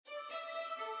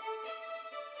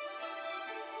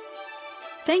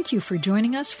Thank you for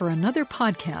joining us for another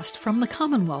podcast from the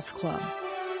Commonwealth Club.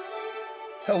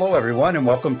 Hello, everyone, and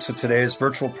welcome to today's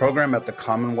virtual program at the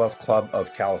Commonwealth Club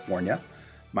of California.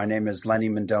 My name is Lenny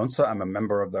Mendonca. I'm a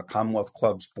member of the Commonwealth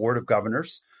Club's Board of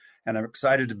Governors, and I'm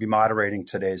excited to be moderating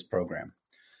today's program.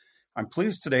 I'm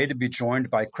pleased today to be joined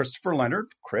by Christopher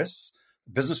Leonard, Chris,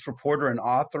 business reporter and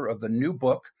author of the new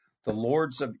book, The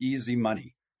Lords of Easy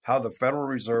Money: How the Federal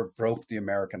Reserve Broke the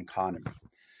American Economy.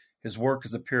 His work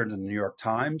has appeared in the New York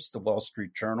Times, the Wall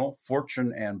Street Journal,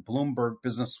 Fortune, and Bloomberg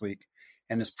Businessweek,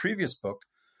 and his previous book,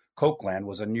 Cokeland,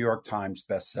 was a New York Times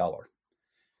bestseller.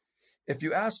 If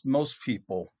you asked most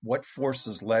people what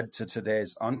forces led to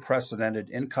today's unprecedented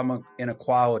income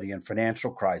inequality and financial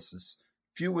crisis,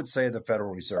 few would say the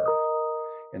Federal Reserve.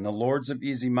 In The Lords of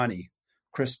Easy Money,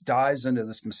 Chris dives into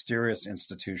this mysterious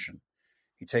institution.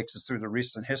 He takes us through the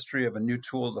recent history of a new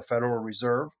tool of the Federal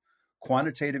Reserve,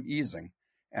 quantitative easing,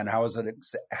 and how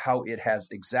it has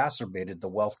exacerbated the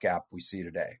wealth gap we see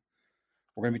today.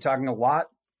 We're going to be talking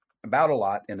about a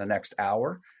lot in the next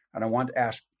hour, and I want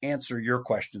to answer your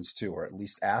questions too, or at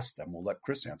least ask them. We'll let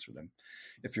Chris answer them.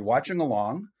 If you're watching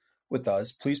along with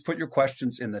us, please put your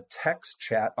questions in the text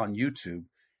chat on YouTube,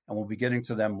 and we'll be getting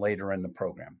to them later in the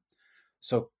program.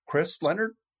 So, Chris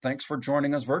Leonard, thanks for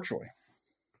joining us virtually.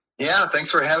 Yeah,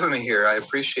 thanks for having me here. I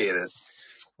appreciate it.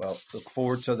 Well, look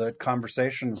forward to the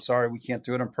conversation. Sorry we can't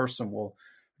do it in person. We'll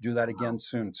do that again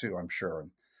soon, too, I'm sure.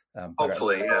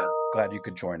 Hopefully, yeah. Glad you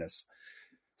could join us.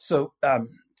 So,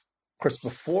 Chris,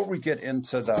 before we get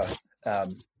into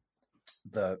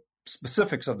the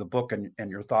specifics of the book and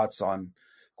your thoughts on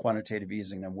quantitative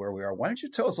easing and where we are, why don't you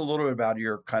tell us a little bit about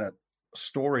your kind of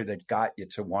story that got you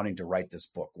to wanting to write this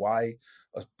book? Why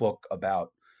a book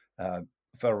about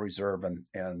Federal Reserve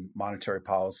and monetary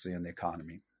policy and the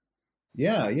economy?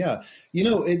 Yeah.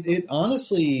 It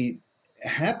honestly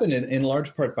happened in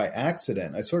large part by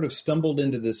accident. I sort of stumbled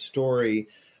into this story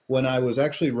when I was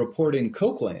actually reporting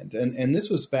Cokeland, and this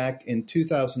was back in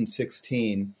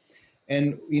 2016.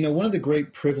 And, one of the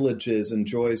great privileges and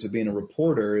joys of being a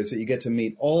reporter is that you get to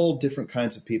meet all different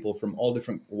kinds of people from all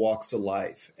different walks of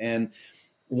life. And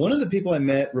one of the people I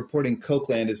met reporting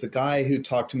Cokeland is a guy who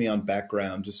talked to me on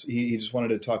background. He just wanted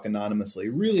to talk anonymously.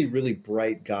 Really, really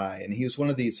bright guy. And he was one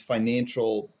of these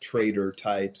financial trader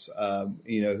types,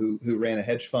 who ran a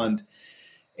hedge fund.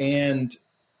 And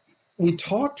we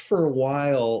talked for a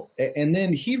while, and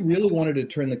then he really wanted to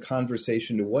turn the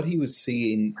conversation to what he was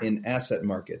seeing in asset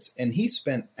markets. And he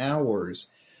spent hours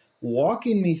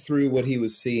walking me through what he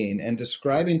was seeing and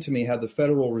describing to me how the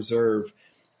Federal Reserve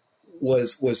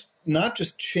was not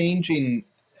just changing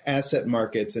asset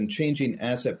markets and changing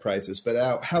asset prices,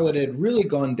 but how it had really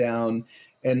gone down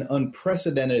an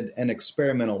unprecedented and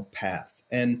experimental path.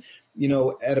 And,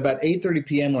 at about 8:30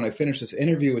 p.m. when I finished this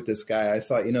interview with this guy, I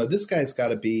thought, this guy's got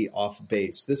to be off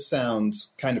base. This sounds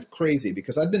kind of crazy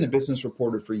because I've been a business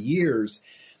reporter for years.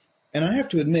 And I have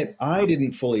to admit, I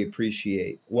didn't fully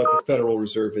appreciate what the Federal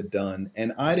Reserve had done.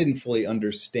 And I didn't fully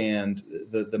understand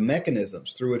the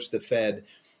mechanisms through which the Fed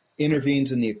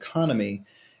intervenes in the economy.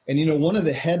 And, one of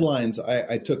the headlines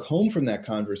I took home from that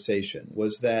conversation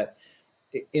was that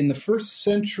in the first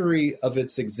century of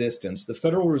its existence, the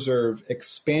Federal Reserve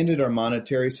expanded our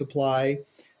monetary supply,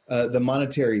 the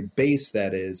monetary base,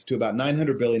 that is, to about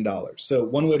 $900 billion. So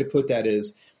one way to put that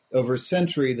is, over a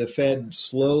century, the Fed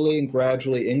slowly and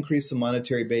gradually increased the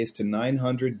monetary base to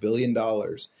 $900 billion.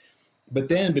 But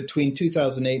then between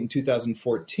 2008 and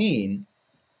 2014,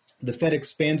 the Fed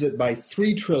expands it by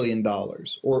 $3 trillion or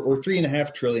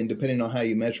 $3.5 trillion, depending on how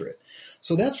you measure it.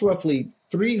 So that's roughly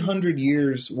 300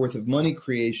 years worth of money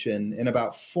creation in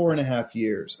about 4.5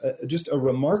 years, just a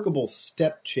remarkable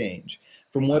step change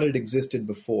from what had existed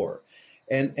before.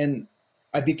 And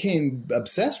I became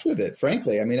obsessed with it,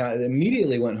 frankly. I mean, I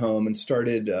immediately went home and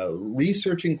started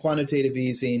researching quantitative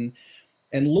easing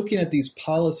and looking at these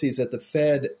policies that the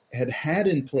Fed had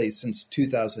in place since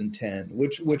 2010,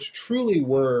 which truly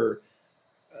were,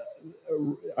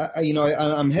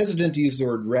 I'm hesitant to use the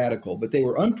word radical, but they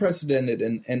were unprecedented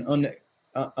and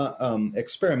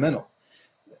experimental,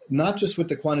 not just with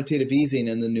the quantitative easing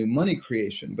and the new money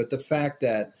creation, but the fact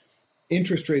that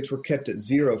interest rates were kept at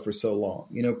zero for so long.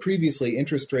 Previously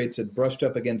interest rates had brushed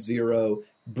up against zero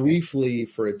briefly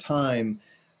for a time.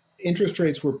 Interest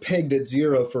rates were pegged at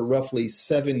zero for roughly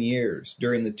 7 years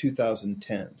during the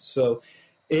 2010s. So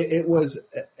it was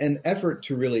an effort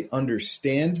to really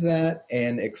understand that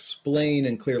and explain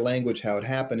in clear language how it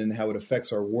happened and how it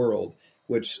affects our world,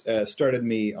 which started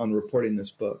me on reporting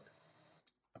this book.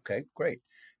 Okay, great.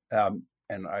 And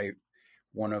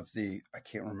one of I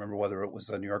can't remember whether it was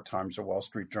the New York Times or Wall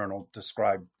Street Journal,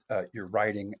 described your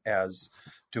writing as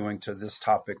doing to this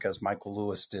topic as Michael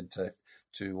Lewis did to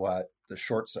the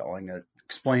short selling. It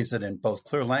explains it in both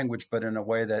clear language, but in a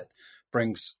way that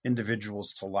brings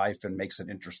individuals to life and makes it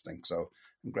interesting. So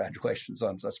congratulations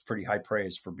on that's pretty high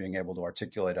praise for being able to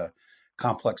articulate a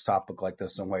complex topic like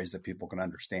this in ways that people can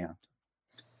understand.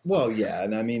 Well, yeah.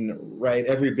 And I mean, right,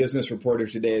 every business reporter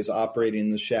today is operating in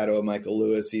the shadow of Michael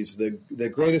Lewis. He's the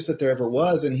greatest that there ever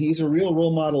was. And he's a real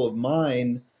role model of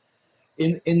mine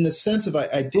in the sense of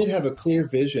I did have a clear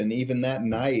vision even that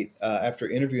night after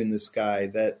interviewing this guy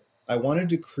that I wanted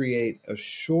to create a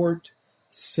short,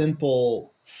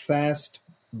 simple, fast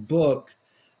book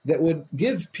that would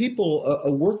give people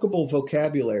a workable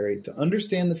vocabulary to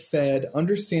understand the Fed,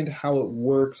 understand how it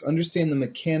works, understand the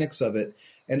mechanics of it,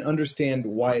 and understand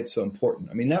why it's so important.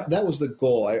 I mean, that was the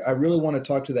goal. I really want to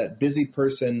talk to that busy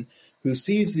person who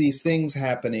sees these things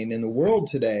happening in the world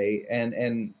today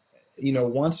and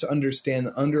wants to understand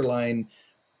the underlying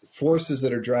forces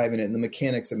that are driving it and the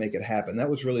mechanics that make it happen. That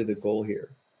was really the goal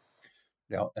here.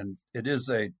 Yeah, and it is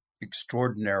a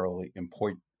extraordinarily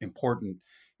important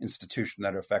institution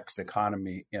that affects the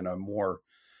economy in a more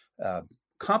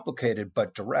complicated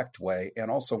but direct way,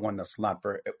 and also one that's not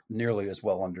very nearly as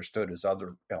well understood as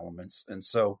other elements. And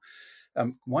so,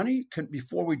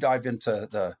 before we dive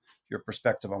into your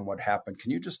perspective on what happened,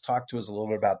 can you just talk to us a little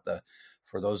bit about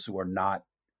for those who are not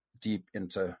deep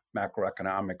into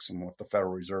macroeconomics and what the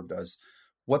Federal Reserve does,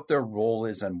 what their role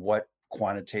is and what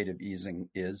quantitative easing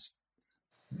is?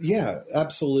 Yeah,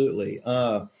 absolutely.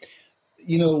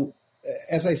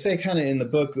 As I say kind of in the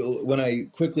book, when I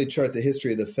quickly chart the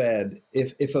history of the Fed,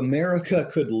 if America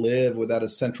could live without a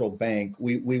central bank,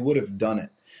 we would have done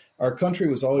it. Our country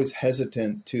was always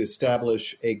hesitant to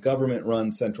establish a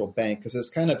government-run central bank because it's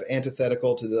kind of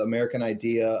antithetical to the American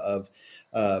idea of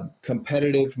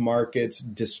competitive markets,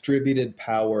 distributed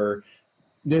power.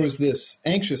 There was this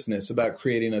anxiousness about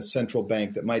creating a central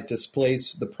bank that might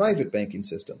displace the private banking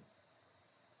system.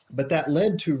 But that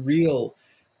led to real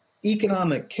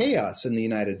economic chaos in the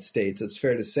United States, it's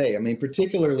fair to say. I mean,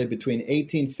 particularly between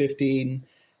 1850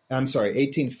 and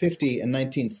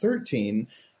 1913,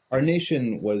 our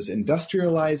nation was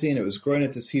industrializing. It was growing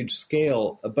at this huge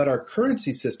scale, but our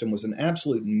currency system was an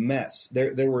absolute mess.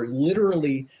 There were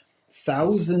literally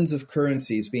thousands of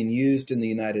currencies being used in the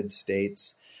United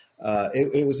States.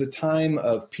 It was a time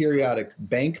of periodic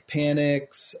bank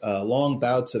panics, long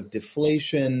bouts of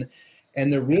deflation,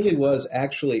 and there really was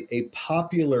actually a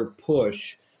popular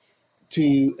push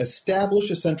to establish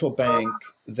a central bank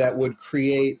that would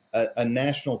create a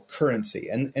national currency.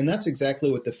 And that's exactly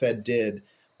what the Fed did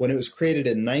when it was created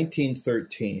in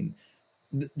 1913.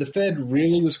 The Fed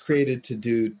really was created to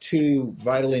do two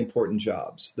vitally important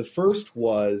jobs. The first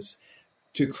was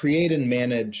to create and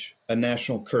manage a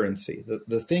national currency.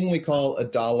 The thing we call a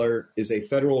dollar is a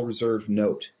Federal Reserve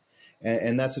note,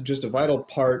 and that's just a vital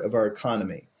part of our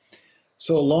economy.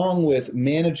 So along with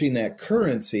managing that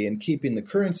currency and keeping the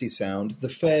currency sound, the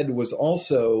Fed was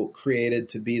also created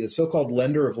to be the so-called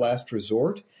lender of last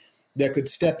resort that could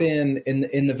step in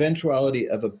the eventuality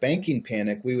of a banking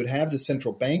panic. We would have the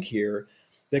central bank here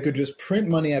that could just print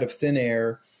money out of thin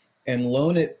air and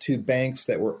loan it to banks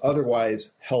that were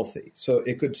otherwise healthy. So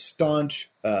it could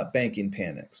staunch banking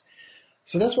panics.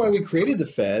 So that's why we created the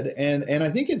Fed. And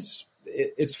I think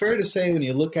it's fair to say when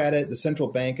you look at it, the central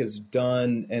bank has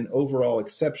done an overall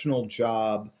exceptional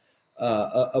job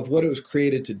of what it was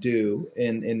created to do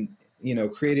in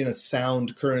creating a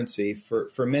sound currency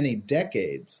for many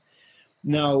decades.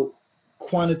 Now,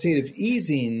 quantitative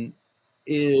easing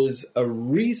is a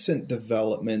recent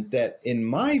development that, in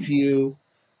my view,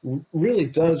 really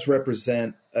does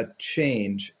represent a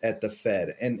change at the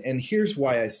Fed. And here's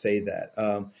why I say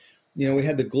that. We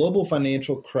had the global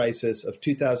financial crisis of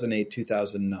 2008,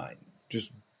 2009,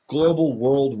 just global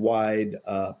worldwide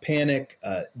panic,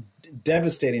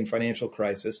 devastating financial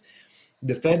crisis.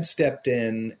 The Fed stepped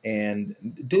in and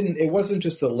it wasn't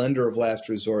just the lender of last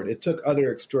resort. It took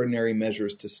other extraordinary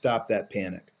measures to stop that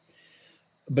panic.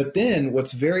 But then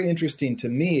what's very interesting to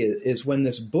me is when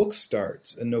this book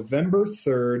starts on November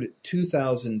 3rd,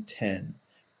 2010,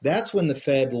 that's when the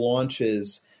Fed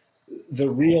launches the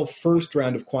real first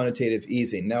round of quantitative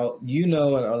easing. Now, and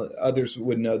others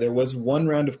would know, there was one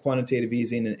round of quantitative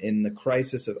easing in the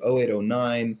crisis of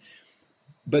 08-09.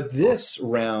 But this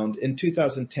round in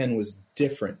 2010 was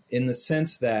different in the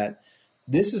sense that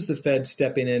this is the Fed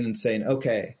stepping in and saying,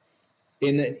 okay,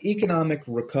 in an economic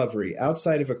recovery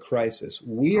outside of a crisis,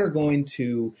 we are going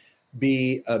to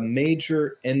be a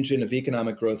major engine of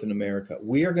economic growth in America.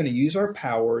 We are going to use our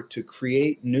power to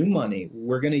create new money.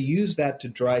 We're going to use that to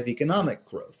drive economic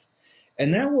growth.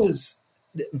 And that was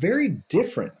very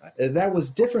different. That was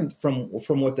different from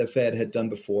what the Fed had done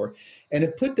before. And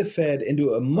it put the Fed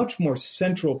into a much more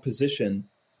central position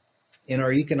in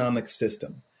our economic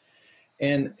system.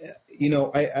 And,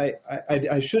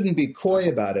 I shouldn't be coy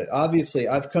about it. Obviously,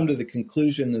 I've come to the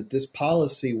conclusion that this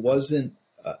policy wasn't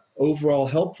overall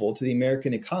helpful to the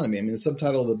American economy. I mean, the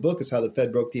subtitle of the book is How the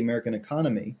Fed Broke the American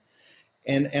Economy.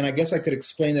 And I guess I could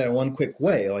explain that in one quick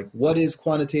way. Like, what is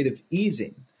quantitative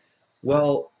easing?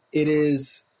 Well, it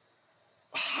is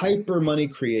hyper money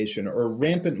creation or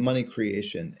rampant money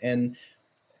creation. And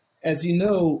as you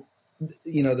know,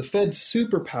 the Fed's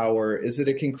superpower is that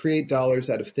it can create dollars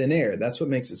out of thin air. That's what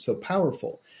makes it so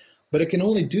powerful. But it can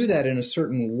only do that in a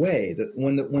certain way. That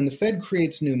when the Fed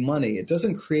creates new money, it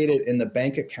doesn't create it in the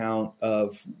bank account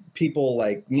of people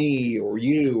like me or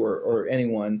you or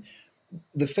anyone.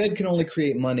 The Fed can only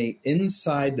create money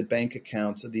inside the bank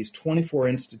accounts of these 24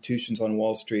 institutions on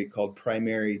Wall Street called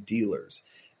primary dealers.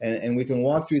 And we can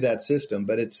walk through that system,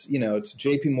 but it's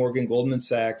JP Morgan, Goldman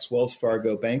Sachs, Wells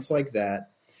Fargo, banks like that.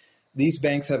 These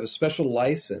banks have a special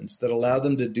license that allow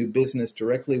them to do business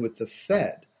directly with the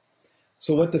Fed.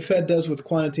 So what the Fed does with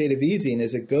quantitative easing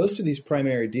is it goes to these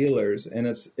primary dealers and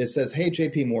it says, hey,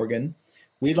 JP Morgan,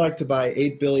 we'd like to buy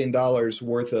 $8 billion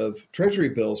worth of treasury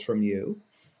bills from you.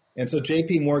 And so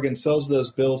JP Morgan sells those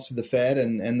bills to the Fed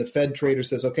and the Fed trader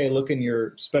says, okay, look in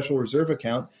your special reserve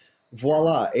account.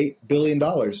 Voila, $8 billion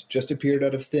just appeared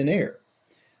out of thin air.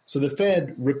 So the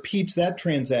Fed repeats that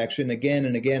transaction again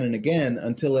and again and again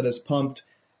until it has pumped,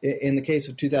 in the case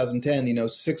of 2010,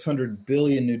 $600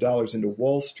 billion new dollars into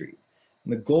Wall Street.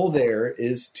 And the goal there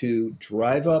is to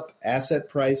drive up asset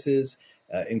prices,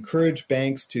 encourage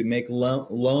banks to make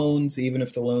loans, even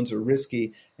if the loans are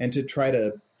risky, and to try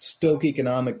to stoke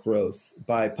economic growth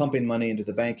by pumping money into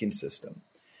the banking system.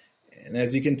 And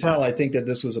as you can tell, I think that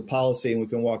this was a policy, and we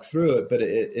can walk through it, but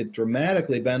it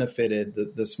dramatically benefited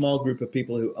the small group of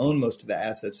people who own most of the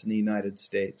assets in the United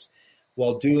States,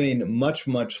 while doing much,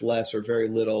 much less or very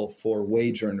little for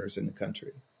wage earners in the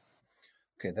country.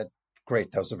 Okay, that's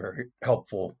great. That was a very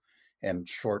helpful and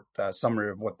short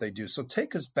summary of what they do. So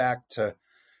take us back to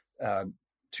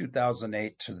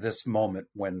 2008 to this moment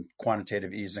when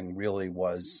quantitative easing really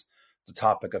was the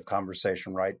topic of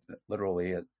conversation, right?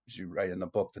 Literally, as you write in the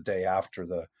book, the day after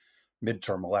the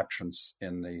midterm elections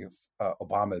in the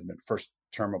first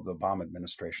term of the Obama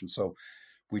administration. So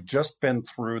we'd just been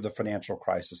through the financial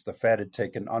crisis. The Fed had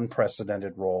taken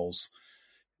unprecedented roles,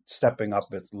 stepping up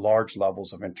with large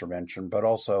levels of intervention, but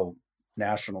also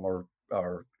national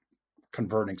or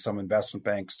converting some investment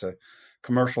banks to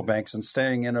commercial banks and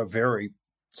staying in a very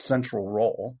central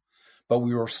role. But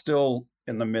we were still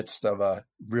in the midst of a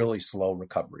really slow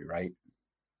recovery, right?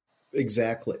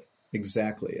 Exactly. A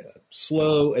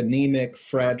slow, anemic,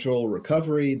 fragile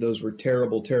recovery. Those were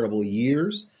terrible, terrible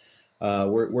years.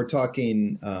 We're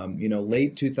talking,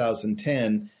 late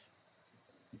 2010.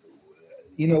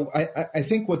 I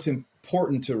think what's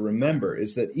important to remember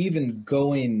is that even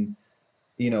going,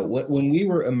 when we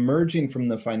were emerging from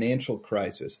the financial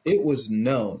crisis, it was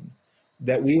known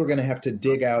that we were going to have to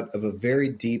dig out of a very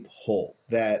deep hole,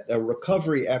 that a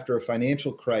recovery after a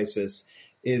financial crisis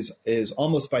is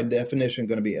almost by definition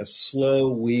going to be a slow,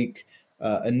 weak,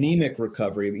 anemic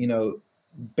recovery.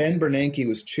 Ben Bernanke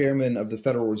was chairman of the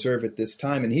Federal Reserve at this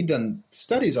time, and he'd done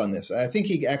studies on this. I think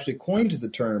he actually coined the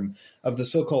term of the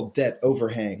so-called debt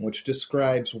overhang, which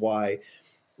describes why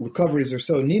recoveries are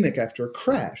so anemic after a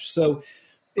crash. So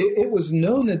it was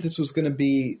known that this was going to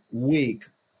be weak.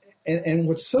 And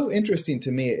what's so interesting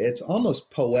to me, it's almost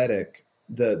poetic,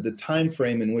 the time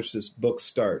frame in which this book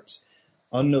starts.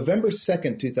 On November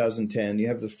 2nd, 2010, you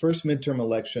have the first midterm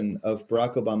election of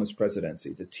Barack Obama's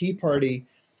presidency. The Tea Party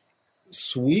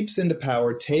sweeps into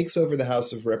power, takes over the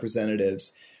House of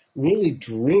Representatives, really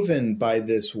driven by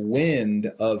this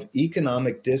wind of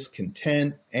economic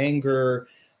discontent, anger,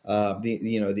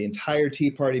 the entire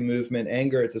Tea Party movement,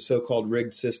 anger at the so-called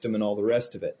rigged system and all the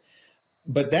rest of it.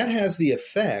 But that has the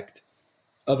effect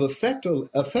of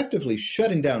effectively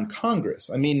shutting down Congress.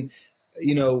 I mean,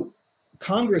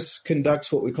 Congress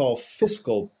conducts what we call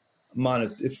fiscal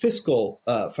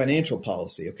financial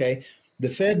policy, okay? The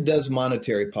Fed does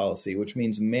monetary policy, which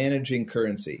means managing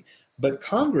currency. But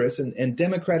Congress and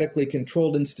democratically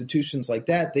controlled institutions like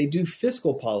that, they do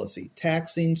fiscal policy,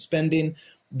 taxing, spending,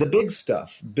 the big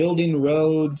stuff, building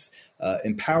roads,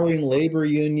 empowering labor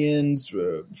unions,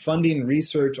 funding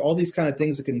research, all these kind of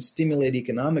things that can stimulate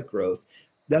economic growth.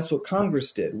 That's what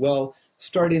Congress did. Well,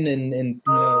 starting in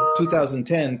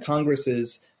 2010, Congress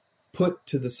is put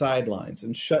to the sidelines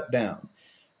and shut down.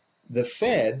 The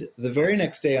Fed, the very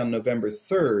next day on November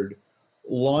 3rd,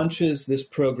 launches this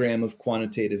program of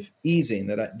quantitative easing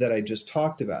that I just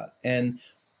talked about. And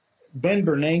Ben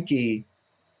Bernanke,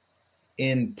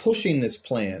 in pushing this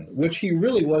plan, which he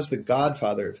really was the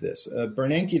godfather of this,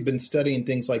 Bernanke had been studying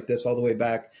things like this all the way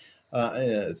back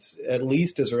at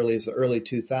least as early as the early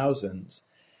 2000s.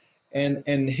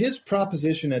 And his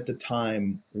proposition at the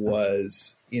time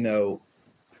was,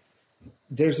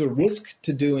 there's a risk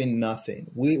to doing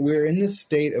nothing. We're in this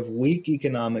state of weak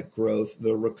economic growth.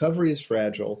 The recovery is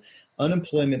fragile.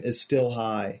 Unemployment is still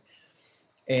high.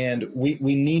 And we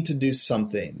need to do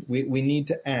something. We need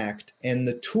to act. And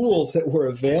the tools that were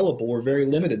available were very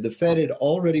limited. The Fed had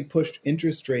already pushed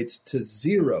interest rates to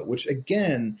zero, which,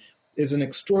 again, is an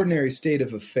extraordinary state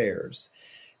of affairs.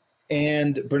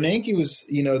 And Bernanke was,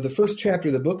 the first chapter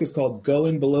of the book is called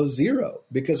Going Below Zero,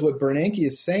 because what Bernanke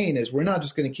is saying is we're not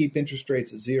just going to keep interest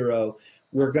rates at zero.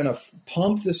 We're going to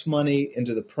pump this money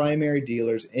into the primary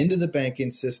dealers, into the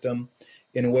banking system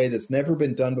in a way that's never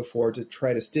been done before to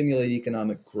try to stimulate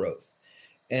economic growth.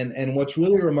 And what's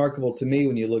really remarkable to me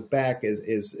when you look back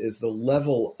is the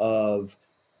level of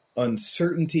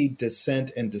uncertainty,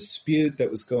 dissent, and dispute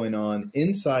that was going on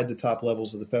inside the top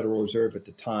levels of the Federal Reserve at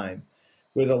the time,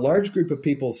 with a large group of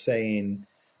people saying,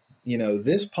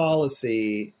 this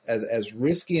policy, as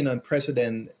risky and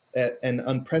unprecedented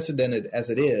as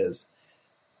it is,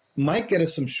 might get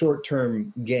us some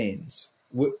short-term gains,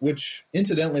 which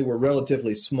incidentally were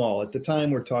relatively small. At the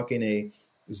time, we're talking a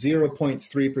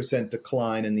 0.3%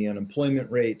 decline in the unemployment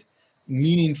rate,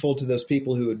 meaningful to those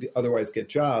people who would otherwise get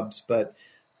jobs, but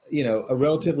a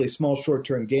relatively small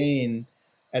short-term gain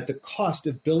at the cost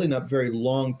of building up very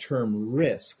long-term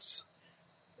risks.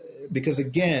 Because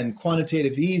again,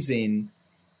 quantitative easing,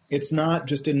 it's not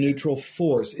just a neutral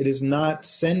force. It is not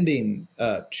sending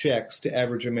checks to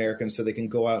average Americans so they can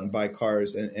go out and buy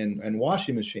cars and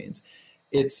washing machines.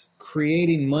 It's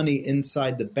creating money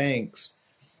inside the banks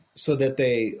so that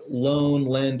they loan,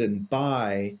 lend, and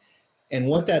buy. And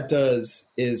what that does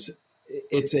is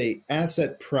it's a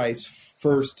asset price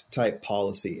first type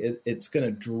policy. It's going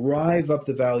to drive up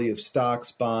the value of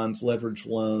stocks, bonds, leveraged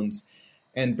loans.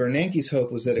 And Bernanke's hope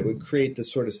was that it would create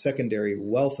this sort of secondary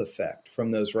wealth effect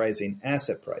from those rising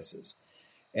asset prices.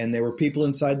 And there were people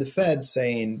inside the Fed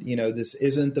saying, this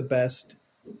isn't the best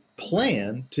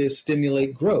plan to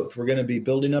stimulate growth. We're going to be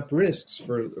building up risks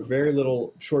for very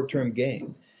little short-term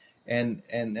gain. And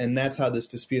that's how this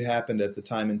dispute happened at the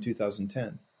time in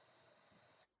 2010.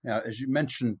 Now, as you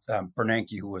mentioned,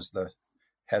 Bernanke, who was the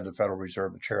head of the Federal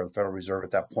Reserve, the chair of the Federal Reserve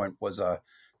at that point, was a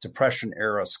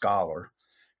Depression-era scholar.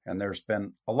 And there's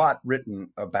been a lot written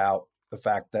about the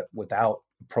fact that without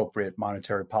appropriate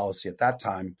monetary policy at that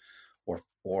time,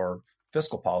 or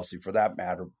fiscal policy for that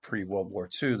matter, pre-World War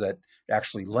II, that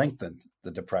actually lengthened the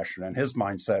Depression. And his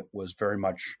mindset was very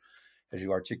much, as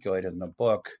you articulated in the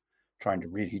book, trying to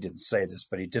read, he didn't say this,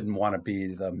 but he didn't want to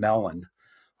be the Mellon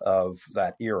of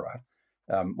that era.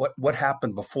 What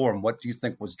happened before, and what do you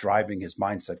think was driving his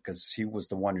mindset? Because he was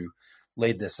the one who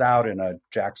laid this out in a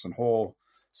Jackson Hole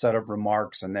set of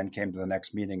remarks, and then came to the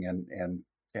next meeting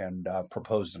and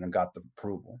proposed it and got the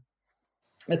approval.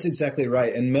 That's exactly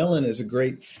right. And Mellon is a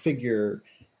great figure,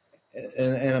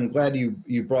 and I'm glad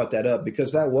you brought that up,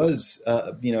 because that was,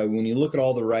 when you look at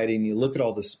all the writing, you look at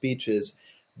all the speeches,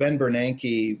 Ben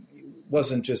Bernanke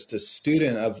wasn't just a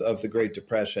student of the Great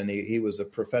Depression. He was a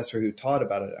professor who taught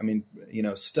about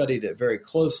it. Studied it very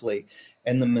closely.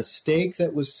 And the mistake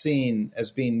that was seen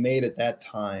as being made at that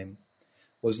time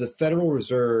was the Federal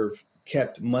Reserve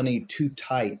kept money too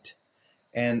tight,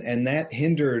 and that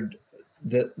hindered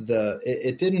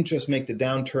it didn't just make the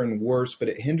downturn worse, but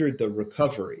it hindered the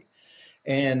recovery.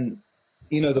 And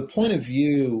the point of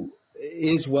view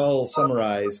is well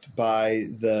summarized by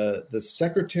the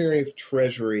Secretary of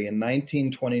Treasury in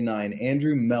 1929,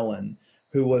 Andrew Mellon,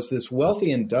 who was this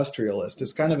wealthy industrialist.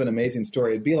 It's kind of an amazing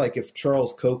story. It'd be like if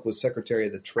Charles Koch was Secretary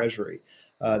of the Treasury.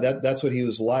 That's what he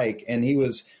was like, and he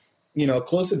was a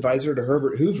close advisor to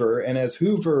Herbert Hoover. And as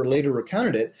Hoover later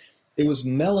recounted it, it was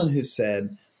Mellon who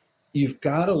said, you've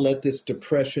got to let this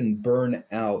depression burn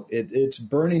out. It's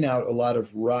burning out a lot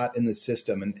of rot in the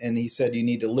system. And he said, you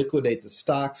need to liquidate the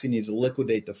stocks. You need to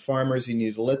liquidate the farmers. You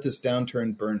need to let this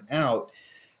downturn burn out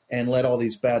and let all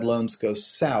these bad loans go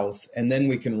south. And then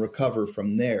we can recover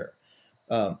from there.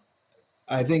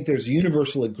 I think there's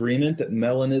universal agreement that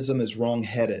Mellonism is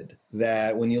wrong-headed,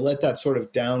 that when you let that sort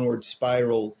of downward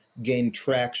spiral gain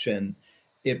traction,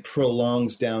 it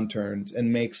prolongs downturns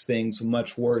and makes things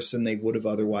much worse than they would have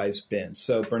otherwise been.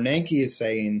 So Bernanke is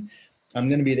saying, I'm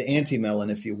going to be the anti-Mellon,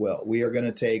 if you will. We are going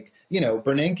to take,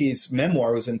 Bernanke's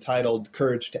memoir was entitled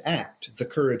Courage to Act, The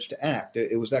Courage to Act.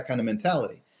 It was that kind of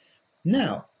mentality.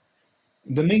 Now,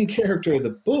 the main character of the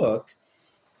book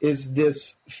is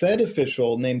this Fed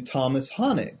official named Thomas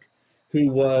Honig, who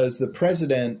was the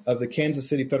president of the Kansas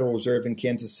City Federal Reserve in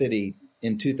Kansas City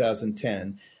in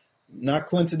 2010. Not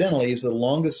coincidentally, he was the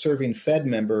longest serving Fed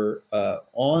member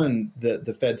on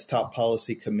the Fed's top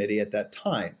policy committee at that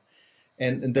time.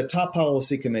 And the top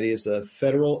policy committee is the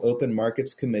Federal Open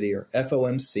Markets Committee, or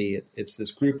FOMC. It's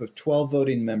this group of 12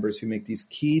 voting members who make these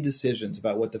key decisions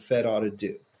about what the Fed ought to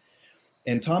do.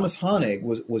 And Thomas Honig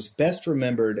was best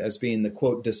remembered as being the,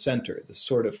 quote, dissenter, the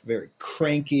sort of very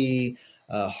cranky,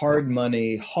 hard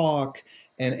money hawk,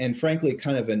 and frankly,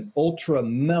 kind of an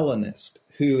ultra-Mellonist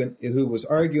who was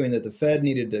arguing that the Fed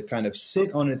needed to kind of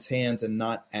sit on its hands and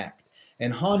not act.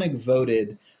 And Honig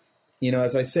voted,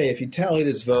 as I say, if you tallied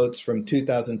his votes from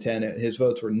 2010, his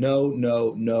votes were no,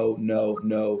 no, no, no,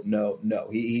 no, no, no.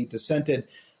 He dissented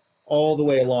all the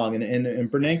way along. And in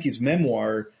Bernanke's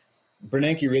memoir,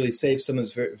 Bernanke really saved some of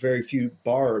his very, very few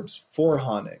barbs for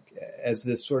Honig as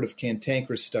this sort of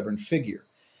cantankerous, stubborn figure.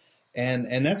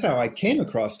 And that's how I came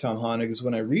across Tom Honig, is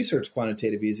when I researched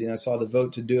quantitative easing, I saw the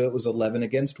vote to do it was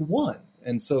 11-1.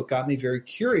 And so it got me very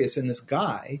curious in this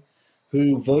guy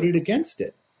who voted against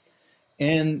it.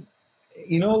 And,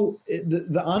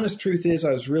 the honest truth is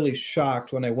I was really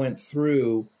shocked when I went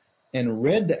through and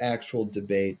read the actual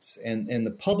debates and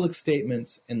the public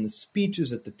statements and the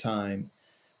speeches at the time,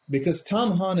 because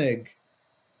Tom Honig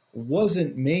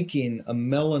wasn't making a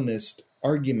Mellonist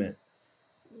argument.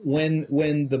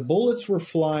 When the bullets were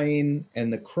flying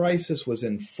and the crisis was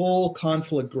in full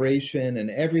conflagration and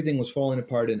everything was falling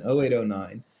apart in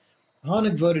 08-09,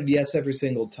 Honig voted yes every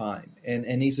single time.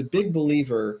 And he's a big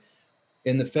believer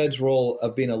in the Fed's role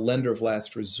of being a lender of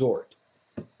last resort.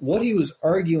 What he was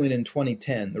arguing in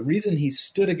 2010, the reason he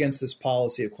stood against this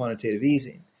policy of quantitative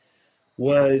easing,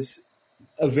 was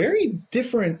a very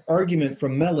different argument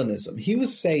from Mellonism. He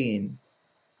was saying,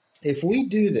 if we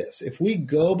do this, if we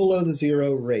go below the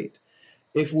zero rate,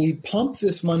 if we pump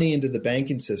this money into the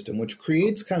banking system, which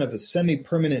creates kind of a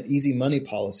semi-permanent easy money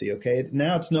policy, okay?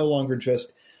 Now it's no longer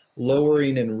just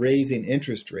lowering and raising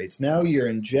interest rates. Now you're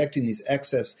injecting these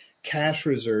excess cash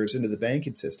reserves into the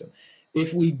banking system.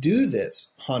 If we do this,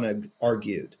 Honig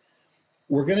argued,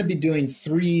 we're going to be doing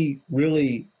three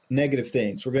really negative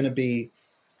things. We're going to be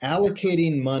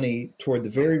allocating money toward the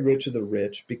very rich of the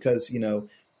rich because,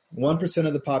 1%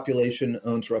 of the population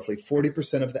owns roughly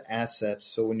 40% of the assets.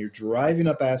 So when you're driving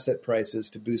up asset prices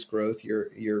to boost growth,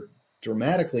 you're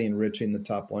dramatically enriching the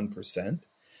top 1%.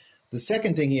 The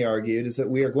second thing he argued is that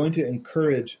we are going to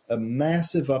encourage a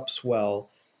massive upswell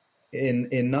in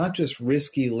not just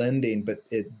risky lending, but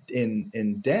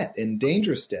in debt, in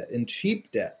dangerous debt, in cheap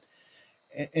debt.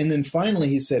 And then finally,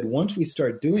 he said, once we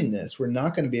start doing this, we're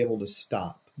not going to be able to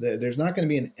stop. There's not going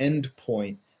to be an end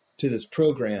point to this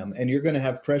program, and you're going to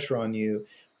have pressure on you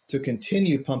to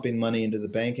continue pumping money into the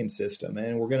banking system.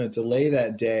 And we're going to delay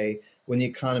that day when the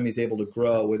economy is able to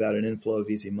grow without an inflow of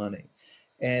easy money.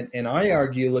 And I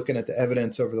argue, looking at the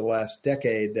evidence over the last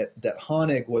decade, that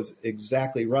Honig was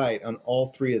exactly right on all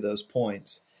three of those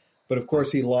points. But of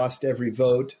course, he lost every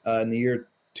vote in the year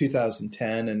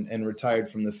 2010 and retired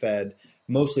from the Fed,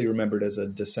 mostly remembered as a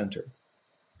dissenter.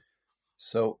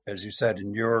 So, as you said,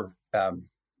 in your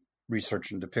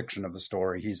research and depiction of the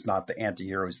story, he's not the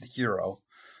anti-hero, he's the hero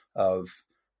of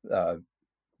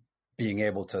being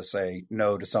able to say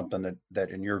no to something that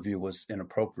in your view was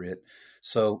inappropriate.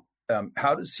 So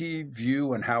how does he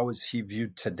view, and how is he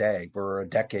viewed today? We're a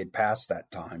decade past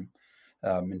that time,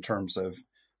 in terms of,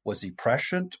 was he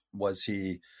prescient? Was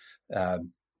he,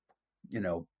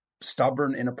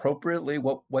 stubborn inappropriately?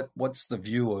 What's the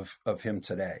view of him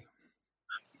today?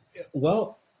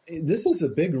 Well, this is a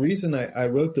big reason I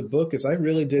wrote the book, is I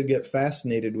really did get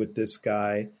fascinated with this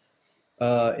guy,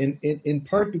 in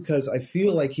part because I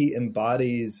feel like he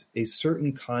embodies a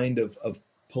certain kind of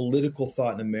political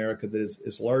thought in America that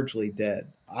is largely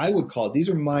dead. I would call it, these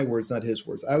are my words, not his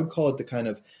words, I would call it the kind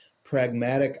of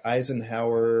pragmatic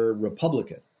Eisenhower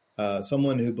Republican,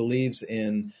 someone who believes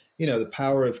in, the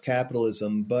power of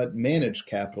capitalism, but managed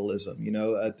capitalism,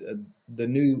 the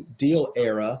New Deal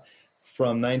era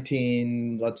from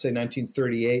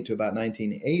 1938 to about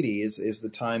 1980 is the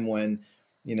time when,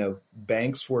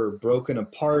 banks were broken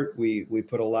apart. We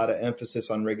put a lot of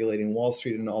emphasis on regulating Wall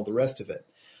Street and all the rest of it.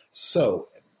 So,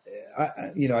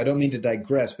 I don't mean to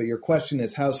digress, but your question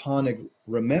is, how's Honig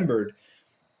remembered?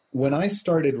 When I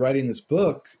started writing this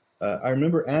book, I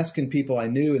remember asking people I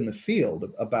knew in the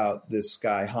field about this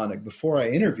guy Honig before I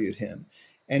interviewed him.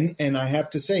 And I have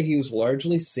to say, he was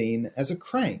largely seen as a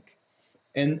crank.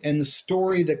 And the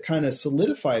story that kind of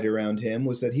solidified around him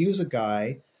was that he was a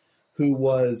guy who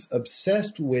was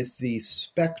obsessed with the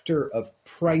specter of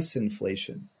price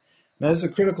inflation. Now, this is a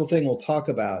critical thing we'll talk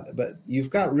about, but you've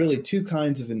got really two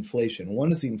kinds of inflation.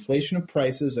 One is the inflation of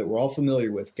prices that we're all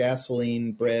familiar with,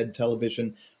 gasoline, bread,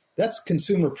 television. That's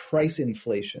consumer price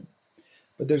inflation.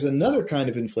 But there's another kind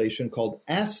of inflation called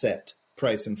asset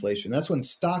price inflation. That's when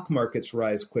stock markets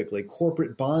rise quickly,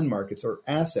 corporate bond markets, or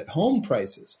asset home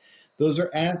prices.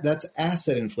 That's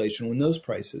asset inflation when those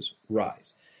prices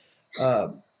rise.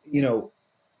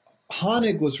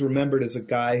 Honig was remembered as a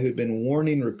guy who'd been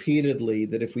warning repeatedly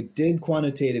that if we did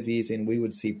quantitative easing, we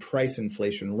would see price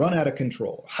inflation run out of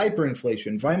control,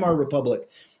 hyperinflation, Weimar Republic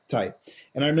type.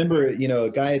 And I remember, a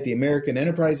guy at the American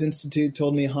Enterprise Institute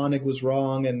told me Honig was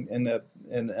wrong, and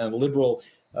a liberal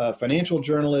financial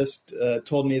journalist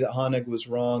told me that Honig was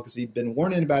wrong because he'd been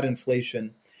warning about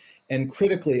inflation. And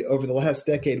critically, over the last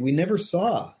decade, we never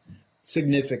saw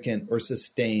significant or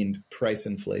sustained price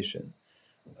inflation.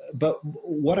 But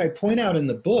what I point out in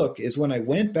the book is when I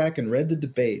went back and read the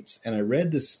debates and I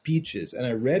read the speeches and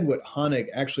I read what Honig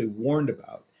actually warned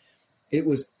about, it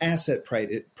was asset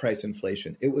price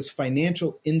inflation. It was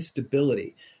financial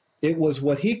instability. It was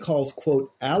what he calls,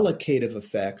 quote, allocative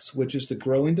effects, which is the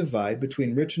growing divide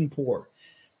between rich and poor.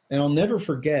 And I'll never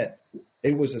forget,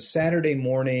 it was a Saturday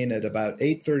morning at about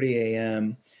 8:30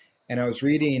 a.m., and I was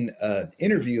reading an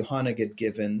interview Honig had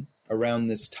given around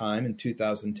this time in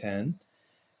 2010,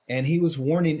 and he was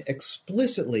warning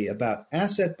explicitly about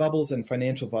asset bubbles and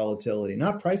financial volatility,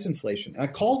 not price inflation. I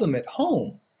called him at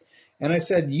home, and I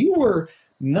said, you were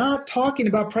not talking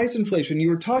about price inflation. You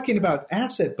were talking about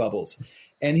asset bubbles.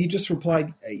 And he just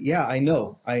replied, yeah, I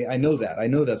know. I know that. I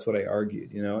know that's what I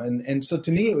argued, And so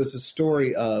to me, it was a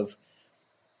story of,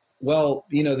 well,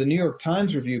 the New York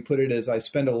Times review put it as I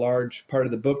spend a large part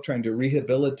of the book trying to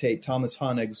rehabilitate Thomas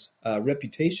Honig's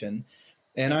reputation.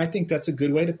 And I think that's a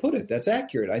good way to put it. That's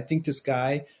accurate. I think this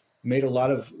guy made a lot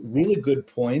of really good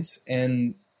points,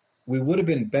 and we would have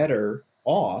been better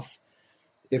off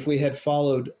if we had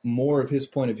followed more of his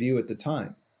point of view at the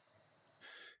time.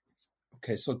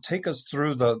 Okay, so take us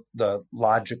through the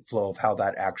logic flow of how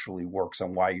that actually works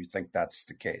and why you think that's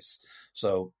the case.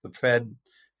 So the Fed,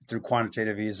 through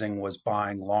quantitative easing, was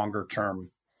buying longer-term,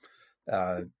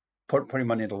 putting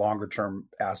money into longer-term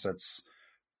assets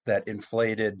that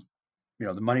inflated.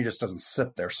 The money just doesn't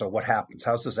sit there. So what happens?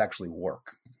 How does this actually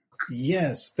work?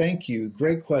 Yes, thank you.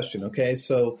 Great question. Okay,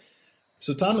 so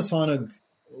Thomas Honig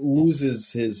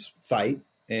loses his fight,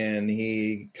 and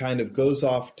he kind of goes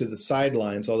off to the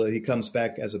sidelines, although he comes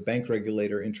back as a bank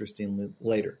regulator, interestingly,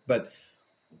 later. But,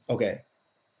 okay,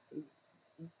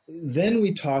 then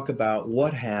we talk about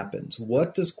what happens.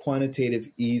 What does quantitative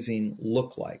easing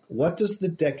look like? What does the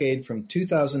decade from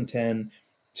 2010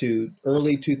 to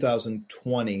early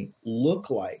 2020 look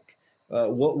like?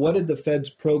 What did the Fed's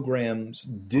programs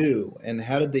do, and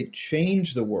how did they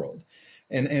change the world?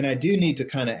 And I do need to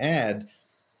kind of add,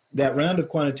 that round of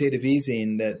quantitative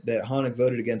easing that Honig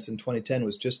voted against in 2010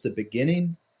 was just the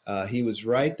beginning. He was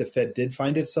right. The Fed did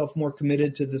find itself more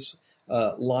committed to this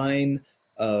line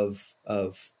of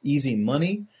easing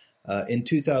money. In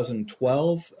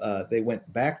 2012, they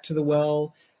went back to the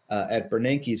well at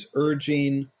Bernanke's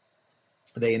urging.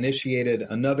 They initiated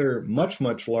another much,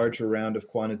 much larger round of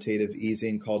quantitative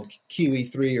easing called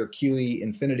QE3 or QE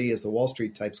Infinity, as the Wall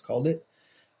Street types called it.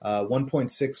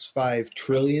 1.65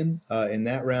 trillion in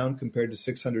that round compared to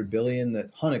 600 billion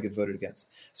that Honig had voted against.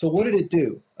 So what did it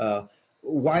do?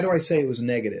 Why do I say it was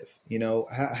negative?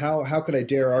 How could I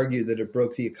dare argue that it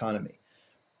broke the economy?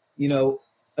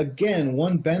 Again,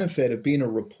 one benefit of being a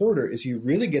reporter is you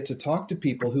really get to talk to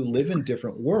people who live in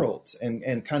different worlds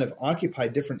and kind of occupy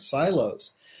different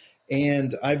silos.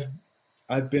 And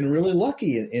I've been really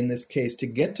lucky in this case to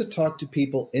get to talk to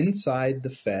people inside the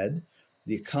Fed,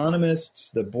 the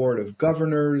economists, the board of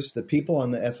governors, the people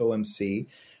on the FOMC,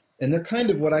 and they're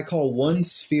kind of what I call one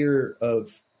sphere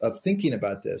of thinking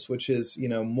about this, which is,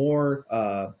 more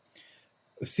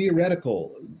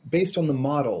theoretical, based on the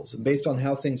models, based on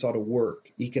how things ought to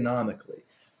work economically.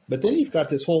 But then you've got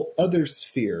this whole other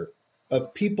sphere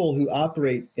of people who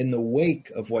operate in the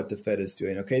wake of what the Fed is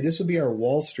doing. Okay, this would be our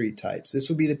Wall Street types. This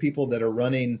would be the people that are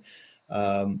running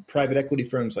private equity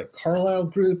firms like Carlyle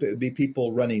Group. It would be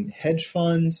people running hedge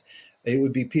funds. It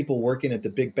would be people working at the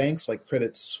big banks like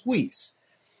Credit Suisse.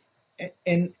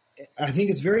 And I think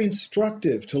it's very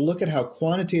instructive to look at how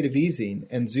quantitative easing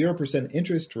and 0%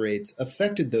 interest rates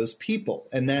affected those people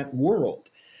and that world.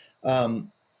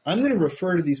 I'm going to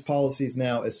refer to these policies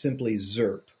now as simply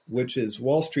ZIRP, which is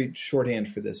Wall Street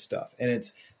shorthand for this stuff. And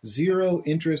it's zero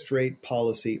interest rate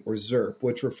policy, or ZIRP,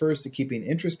 which refers to keeping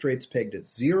interest rates pegged at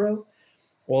zero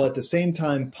while at the same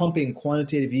time pumping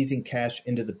quantitative easing cash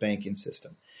into the banking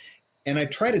system. And I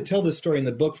try to tell this story in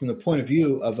the book from the point of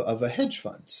view of a hedge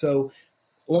fund. So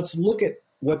let's look at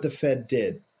what the Fed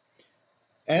did.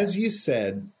 As you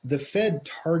said, the Fed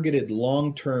targeted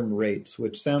long-term rates,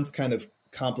 which sounds kind of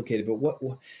complicated, but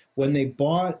when they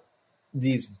bought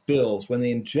these bills, when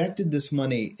they injected this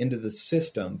money into the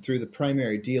system through the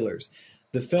primary dealers,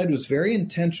 the Fed was very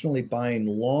intentionally buying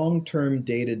long-term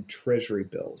dated treasury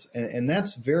bills. And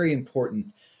that's very important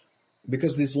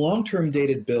because these long-term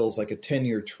dated bills, like a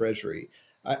 10-year treasury,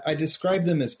 I describe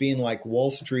them as being like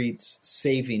Wall Street's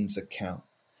savings account.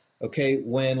 Okay,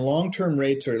 when long-term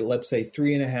rates are, let's say,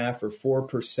 3.5% or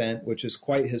 4%, which is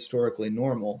quite historically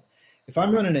normal, if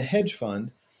I'm running a hedge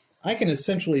fund, I can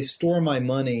essentially store my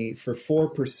money for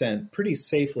 4% pretty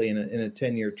safely in a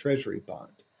 10-year treasury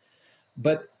bond.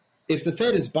 But if the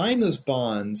Fed is buying those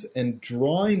bonds and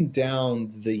drawing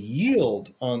down the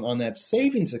yield on that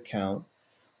savings account,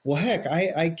 well, heck,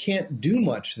 I can't do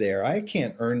much there. I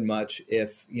can't earn much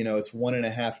if, it's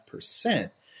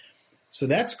 1.5%. So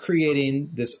that's creating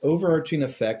this overarching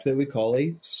effect that we call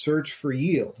a search for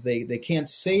yield. They can't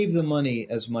save the money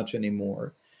as much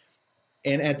anymore.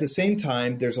 And at the same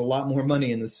time, there's a lot more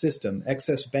money in the system.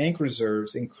 Excess bank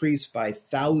reserves increased by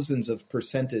thousands of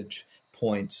percentage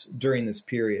points during this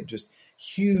period, just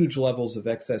huge levels of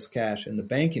excess cash in the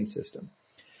banking system.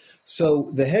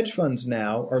 So the hedge funds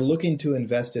now are looking to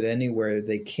invest it anywhere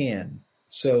they can.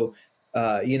 So,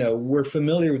 we're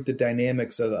familiar with the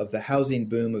dynamics of the housing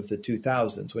boom of the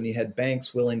 2000s, when you had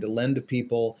banks willing to lend to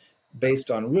people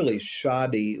based on really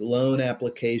shoddy loan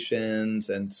applications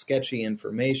and sketchy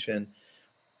information.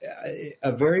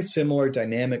 A very similar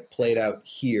dynamic played out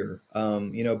here.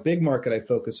 A big market I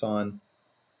focus on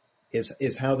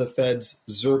is how the Fed's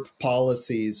ZIRP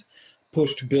policies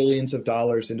pushed trillions of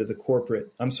dollars into the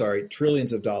corporate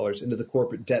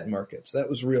debt markets. That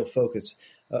was a real focus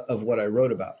of what I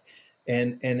wrote about.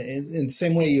 And in the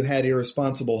same way you had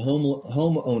irresponsible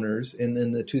homeowners in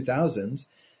the 2000s,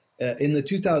 in the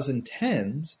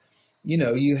 2010s,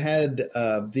 you had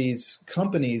these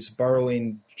companies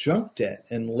borrowing junk debt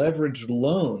and leveraged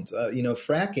loans.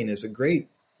 Fracking is a great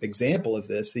example of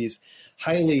this. These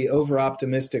highly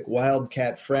over-optimistic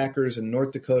wildcat frackers in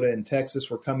North Dakota and Texas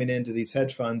were coming into these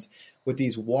hedge funds with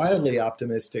these wildly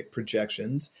optimistic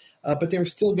projections, but they were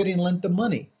still getting lent the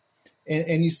money.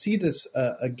 And you see this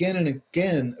again and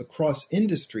again across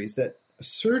industries, that a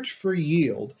search for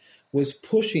yield was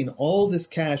pushing all this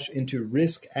cash into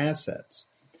risk assets.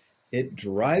 It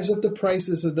drives up the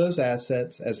prices of those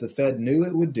assets, as the Fed knew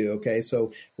it would do. Okay,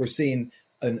 so we're seeing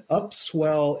an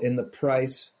upswell in the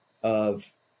price of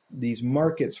these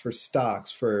markets for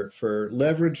stocks, for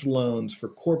leveraged loans, for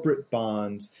corporate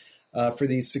bonds, for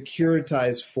these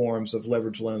securitized forms of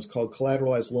leveraged loans called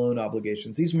collateralized loan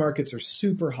obligations. These markets are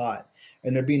super hot,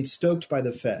 and they're being stoked by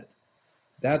the Fed.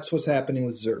 That's what's happening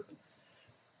with ZIRP.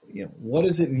 What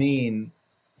does it mean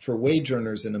for wage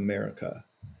earners in America?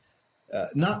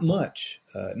 Not much.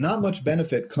 Not much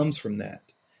benefit comes from that.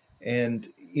 And,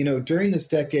 during this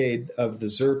decade of the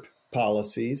ZIRP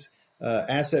policies,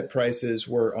 asset prices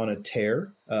were on a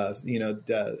tear.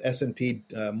 The S&P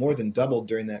more than doubled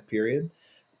during that period.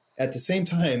 At the same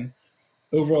time,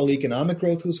 overall economic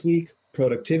growth was weak.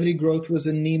 Productivity growth was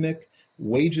anemic.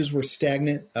 Wages were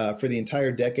stagnant for the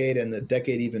entire decade and the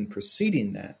decade even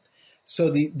preceding that. So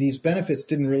these benefits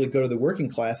didn't really go to the working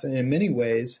class, and in many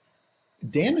ways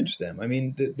damaged them. I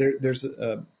mean, there's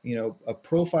a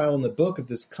profile in the book of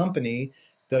this company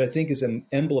that I think is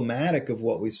emblematic of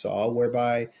what we saw,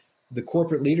 whereby the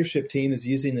corporate leadership team is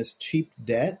using this cheap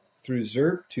debt through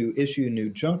ZIRP to issue new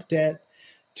junk debt,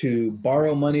 to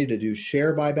borrow money to do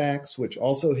share buybacks, which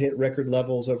also hit record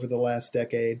levels over the last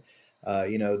decade.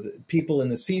 The people in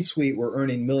the C-suite were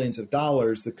earning millions of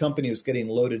dollars. The company was getting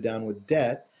loaded down with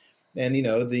debt. And,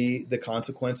 the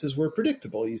consequences were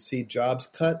predictable. You see jobs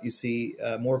cut. You see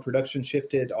more production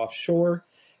shifted offshore.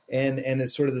 And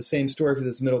it's sort of the same story for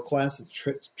this middle class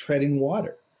that's treading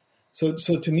water. So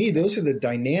to me, those are the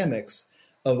dynamics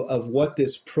of what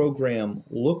this program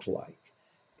looked like.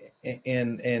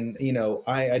 And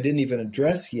I didn't even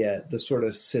address yet the sort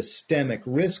of systemic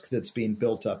risk that's being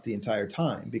built up the entire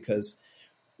time, because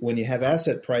when you have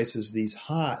asset prices this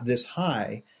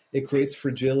high, it creates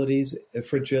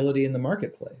fragility in the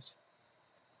marketplace.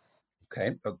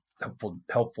 Okay, a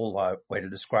helpful way to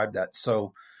describe that.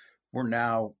 So we're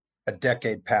now a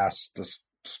decade past the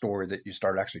story that you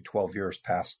started, actually 12 years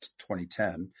past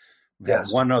 2010. We've had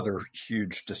one other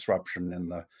huge disruption in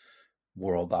the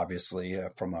world, obviously,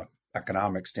 from an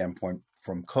economic standpoint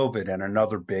from COVID, and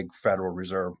another big Federal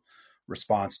Reserve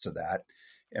response to that.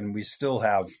 And we still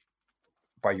have,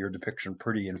 by your depiction,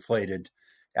 pretty inflated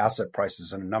asset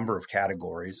prices in a number of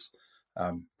categories.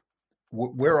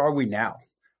 Where are we now?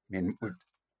 I mean,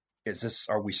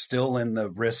 are we still in the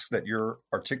risk that you're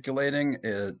articulating?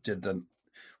 Did the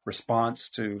response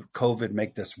to COVID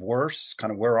make this worse?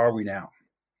 Kind of where are we now?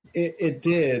 It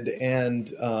did.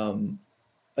 And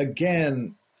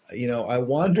again, I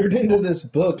wandered into this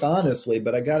book, honestly,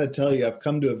 but I got to tell you, I've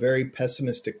come to a very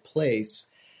pessimistic place.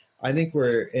 I think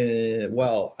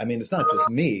it's not just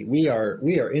me. We are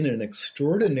in an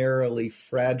extraordinarily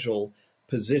fragile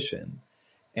position.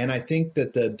 And I think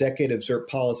that the decade of ZIRP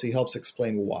policy helps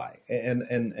explain why.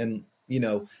 And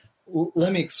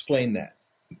let me explain that.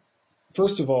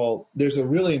 First of all, there's a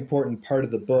really important part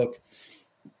of the book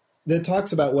that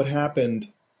talks about what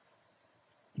happened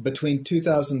between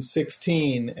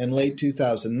 2016 and late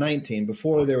 2019,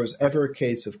 before there was ever a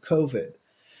case of COVID.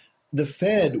 The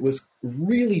Fed was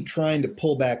really trying to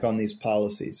pull back on these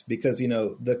policies because,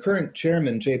 the current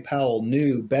chairman, Jay Powell,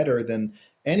 knew better than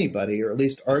anybody, or at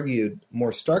least argued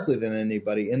more starkly than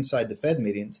anybody inside the Fed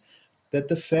meetings, that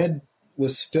the Fed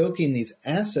was stoking these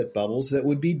asset bubbles that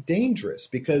would be dangerous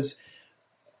because,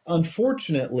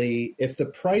 unfortunately, if the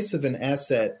price of an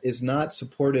asset is not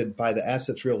supported by the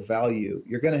asset's real value,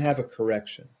 you're going to have a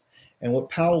correction. And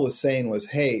what Powell was saying was,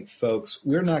 hey, folks,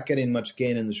 we're not getting much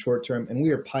gain in the short term, and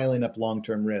we are piling up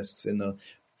long-term risks in the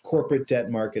corporate debt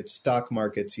markets, stock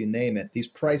markets, you name it. These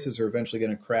prices are eventually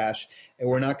going to crash, and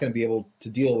we're not going to be able to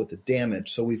deal with the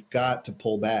damage, so we've got to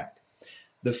pull back.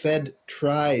 The Fed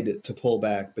tried to pull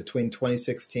back between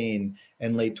 2016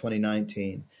 and late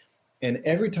 2019. And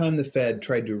every time the Fed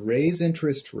tried to raise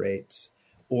interest rates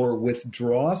or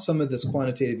withdraw some of this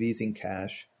quantitative easing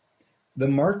cash, the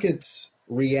markets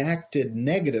reacted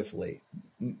negatively.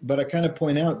 But I kind of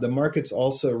point out the markets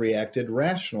also reacted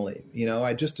rationally.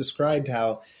 I just described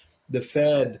how the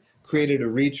Fed created a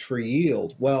reach for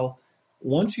yield. Well,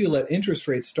 once you let interest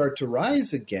rates start to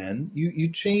rise again, you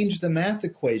change the math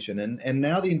equation. And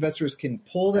now the investors can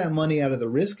pull that money out of the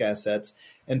risk assets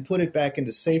and put it back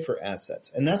into safer assets.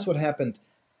 And that's what happened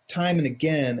time and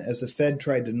again as the Fed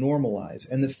tried to normalize.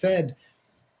 And the Fed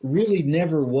really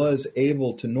never was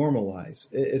able to normalize.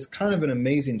 It's kind of an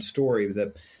amazing story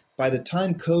that by the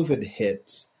time COVID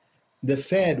hits, the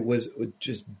Fed was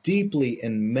just deeply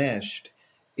enmeshed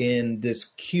in this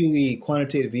QE,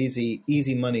 quantitative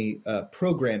easy money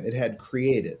program it had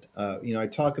created. I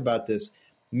talk about this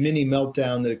mini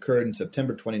meltdown that occurred in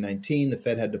September 2019. The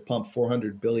Fed had to pump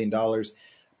 $400 billion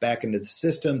back into the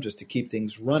system just to keep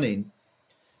things running.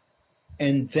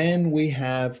 And then we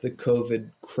have the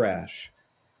COVID crash.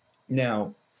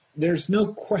 Now, there's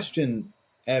no question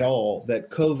at all that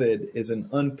COVID is an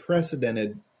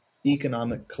unprecedented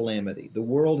economic calamity. The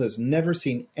world has never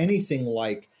seen anything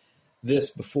like this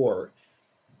before.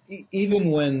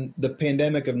 Even when the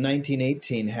pandemic of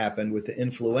 1918 happened with the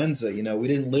influenza, we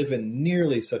didn't live in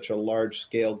nearly such a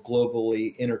large-scale,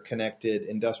 globally interconnected,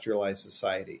 industrialized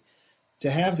society.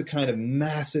 To have the kind of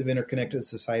massive interconnected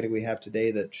society we have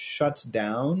today that shuts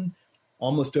down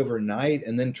almost overnight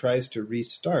and then tries to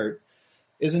restart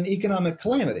is an economic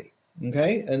calamity,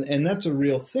 okay? And that's a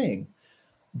real thing.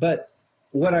 But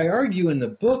what I argue in the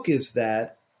book is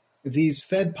that these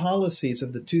Fed policies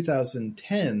of the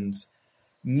 2010s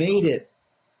made it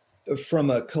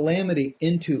from a calamity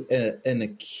into an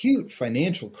acute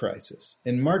financial crisis.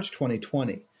 In March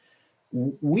 2020,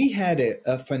 we had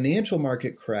a financial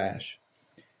market crash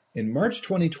in March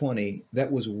 2020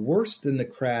 that was worse than the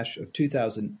crash of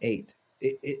 2008.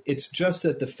 It's just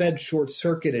that the Fed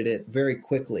short-circuited it very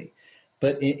quickly.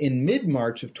 But in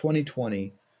mid-March of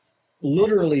 2020,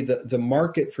 literally the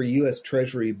market for U.S.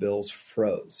 Treasury bills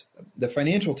froze. The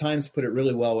Financial Times put it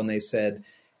really well when they said,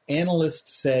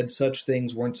 analysts said such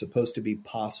things weren't supposed to be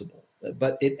possible.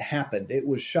 But it happened. It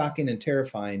was shocking and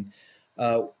terrifying.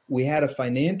 We had a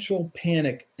financial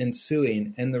panic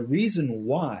ensuing, and the reason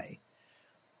why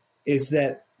is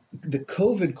that the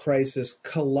COVID crisis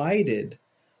collided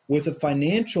with a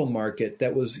financial market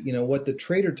that was, what the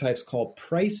trader types call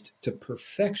priced to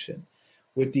perfection,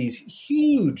 with these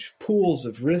huge pools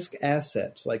of risk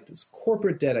assets like this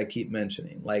corporate debt I keep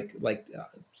mentioning, like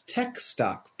tech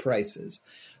stock prices,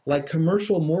 like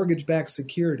commercial mortgage-backed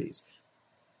securities,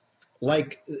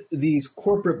 like these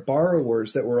corporate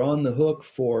borrowers that were on the hook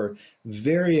for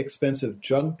very expensive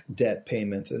junk debt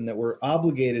payments and that were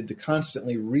obligated to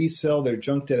constantly resell their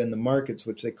junk debt in the markets,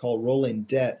 which they call rolling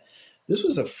debt. This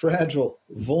was a fragile,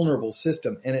 vulnerable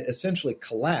system, and it essentially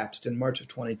collapsed in March of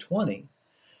 2020.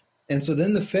 And so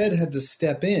then the Fed had to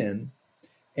step in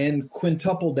and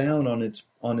quintuple down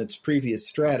on its previous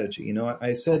strategy.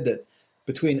 I said that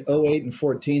between '08 and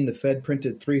 14, the Fed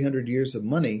printed 300 years of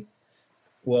money.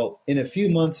 Well, in a few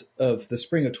months of the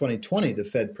spring of 2020, the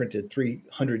Fed printed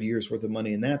 300 years worth of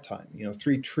money in that time,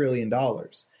 $3 trillion.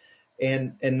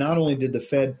 And not only did the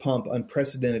Fed pump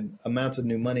unprecedented amounts of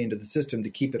new money into the system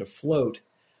to keep it afloat,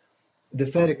 the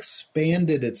Fed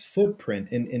expanded its footprint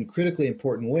in critically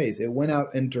important ways. It went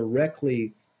out and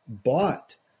directly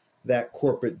bought that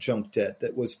corporate junk debt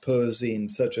that was posing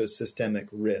such a systemic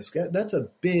risk. That's a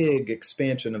big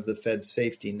expansion of the Fed's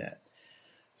safety net.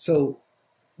 So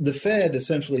the Fed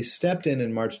essentially stepped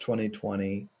in March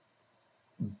 2020,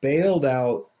 bailed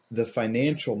out the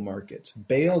financial markets,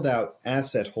 bailed out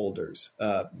asset holders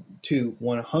to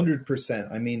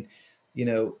 100%. I mean,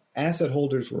 asset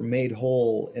holders were made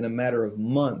whole in a matter of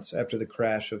months after the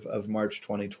crash of March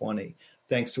 2020,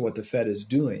 thanks to what the Fed is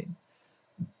doing.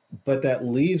 But that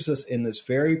leaves us in this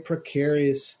very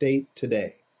precarious state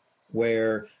today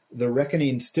where the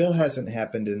reckoning still hasn't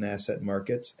happened in asset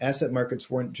markets. Asset markets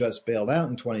weren't just bailed out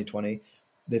in 2020.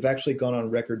 They've actually gone on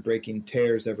record-breaking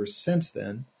tears ever since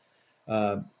then.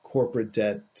 Corporate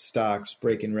debt stocks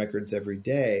breaking records every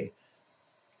day.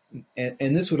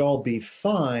 And this would all be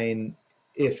fine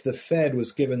if the Fed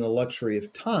was given the luxury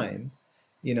of time.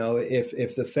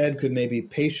 If the Fed could maybe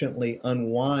patiently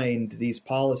unwind these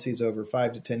policies over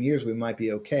 5 to 10 years, we might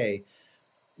be okay.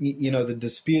 The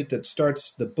dispute that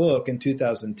starts the book in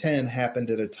 2010 happened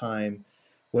at a time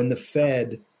when the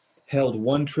Fed held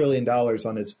 $1 trillion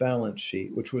on its balance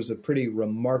sheet, which was a pretty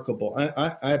remarkable,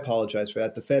 I apologize for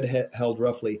that. The Fed held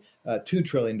roughly $2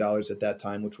 trillion at that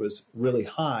time, which was really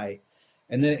high.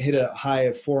 And then it hit a high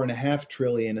of $4.5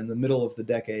 trillion in the middle of the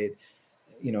decade.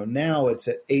 Now it's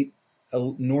at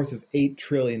north of $8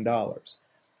 trillion.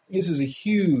 This is a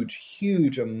huge,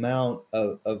 huge amount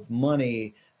of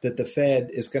money that the Fed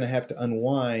is going to have to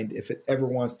unwind if it ever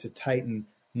wants to tighten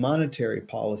monetary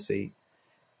policy.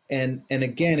 And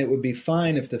again, it would be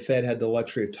fine if the Fed had the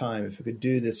luxury of time, if it could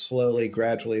do this slowly,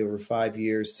 gradually over 5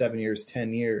 years, 7 years,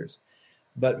 10 years.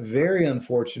 But very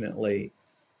unfortunately,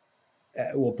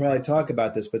 we'll probably talk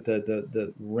about this, but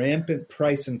the rampant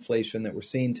price inflation that we're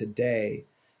seeing today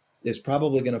is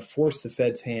probably going to force the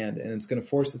Fed's hand, and it's going to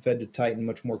force the Fed to tighten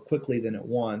much more quickly than it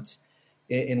wants,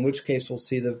 in which case we'll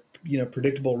see the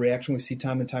predictable reaction we see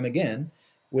time and time again,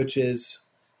 which is,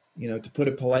 to put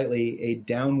it politely, a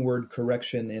downward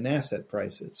correction in asset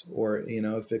prices, or,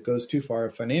 if it goes too far,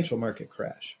 a financial market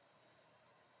crash.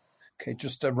 Okay,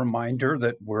 just a reminder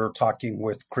that we're talking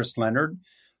with Chris Leonard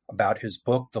about his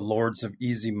book, The Lords of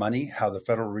Easy Money, How the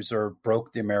Federal Reserve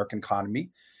Broke the American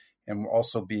Economy. And we'll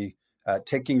also be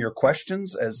taking your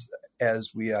questions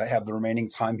as we have the remaining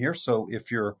time here. So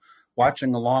if you're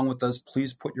watching along with us,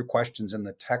 please put your questions in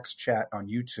the text chat on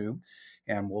YouTube,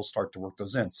 and we'll start to work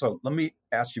those in. So let me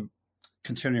ask you,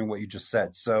 continuing what you just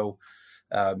said. So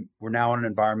we're now in an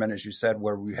environment, as you said,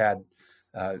 where we had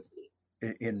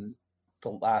in the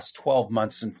last 12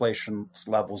 months inflation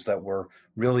levels that were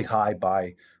really high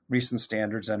by recent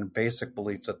standards, and basic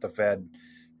belief that the Fed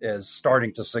is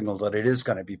starting to signal that it is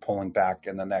going to be pulling back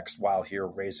in the next while here,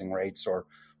 raising rates or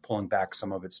pulling back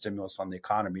some of its stimulus on the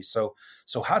economy. So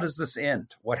how does this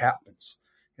end? What happens?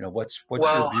 What's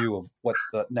your view of what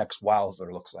the next while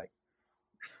there looks like?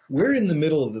 We're in the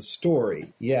middle of the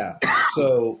story. Yeah.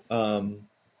 So,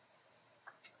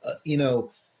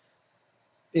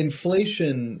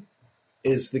 inflation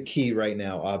is the key right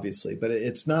now, obviously, but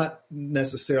it's not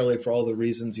necessarily for all the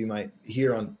reasons you might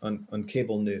hear on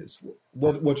cable news.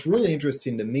 What's really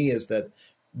interesting to me is that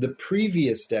the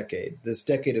previous decade, this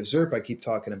decade of ZIRP I keep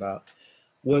talking about,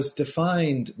 was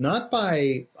defined not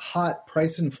by hot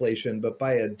price inflation, but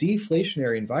by a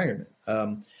deflationary environment.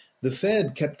 The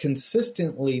Fed kept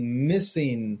consistently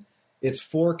missing its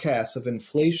forecasts of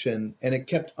inflation, and it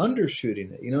kept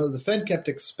undershooting it. The Fed kept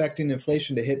expecting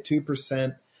inflation to hit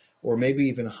 2%, or maybe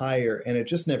even higher, and it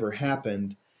just never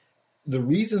happened. The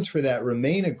reasons for that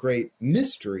remain a great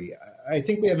mystery. I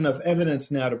think we have enough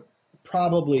evidence now to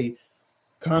probably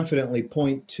confidently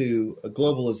point to a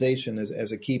globalization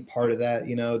as a key part of that.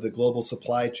 The global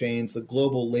supply chains, the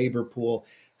global labor pool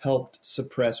helped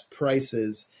suppress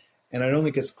prices. And I don't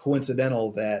think it's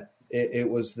coincidental that it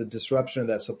was the disruption of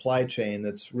that supply chain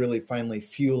that's really finally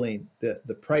fueling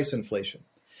the price inflation.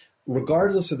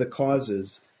 Regardless of the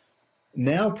causes,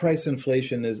 now price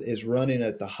inflation is running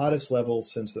at the hottest level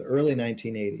since the early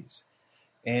 1980s.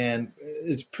 And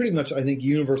it's pretty much, I think,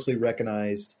 universally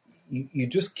recognized. You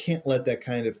just can't let that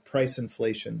kind of price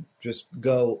inflation just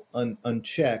go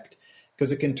unchecked,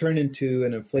 because it can turn into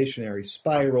an inflationary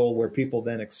spiral where people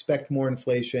then expect more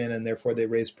inflation and therefore they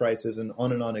raise prices, and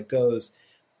on it goes.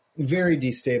 very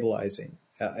destabilizing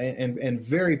and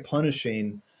very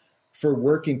punishing for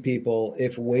working people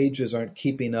if wages aren't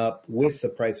keeping up with the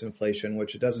price inflation,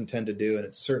 which it doesn't tend to do, and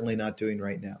it's certainly not doing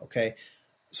right now. Okay,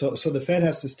 so the Fed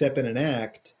has to step in and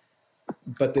act,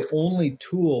 but the only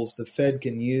tools the Fed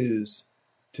can use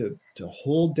to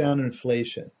hold down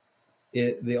inflation,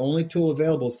 the only tool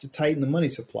available is to tighten the money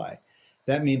supply.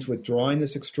 That means withdrawing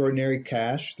this extraordinary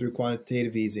cash through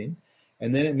quantitative easing,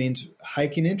 and then it means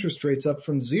hiking interest rates up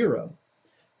from zero,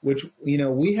 which,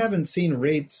 we haven't seen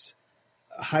rates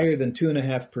higher than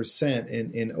 2.5%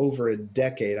 in over a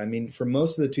decade. I mean, for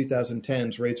most of the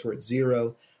 2010s, rates were at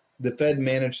zero. The Fed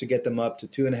managed to get them up to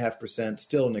 2.5%,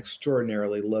 still an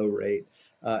extraordinarily low rate,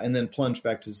 and then plunged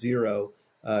back to zero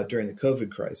during the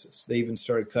COVID crisis. They even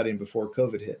started cutting before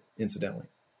COVID hit, incidentally.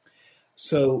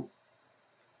 So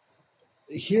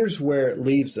here's where it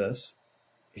leaves us.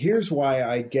 Here's why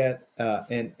I get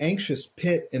an anxious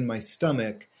pit in my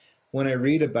stomach when I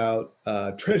read about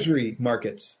treasury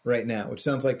markets right now, which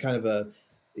sounds like kind of a,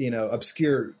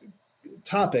 obscure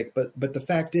topic, but the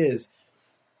fact is,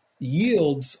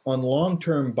 yields on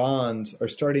long-term bonds are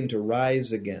starting to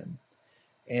rise again.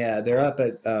 They're up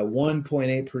at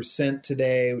 1.8%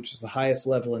 today, which is the highest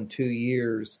level in 2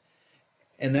 years.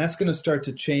 And that's going to start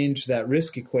to change that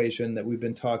risk equation that we've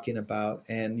been talking about.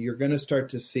 And you're going to start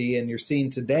to see, and you're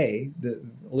seeing today,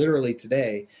 literally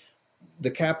today,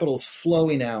 the capital's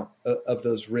flowing out of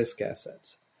those risk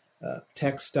assets.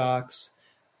 Tech stocks,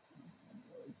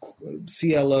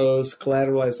 CLOs,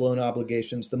 collateralized loan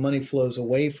obligations, the money flows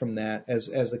away from that as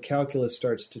the calculus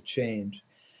starts to change.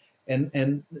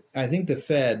 And I think the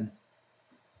Fed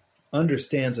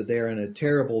understands that they're in a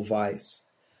terrible vice.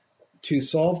 To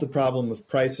solve the problem of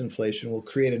price inflation will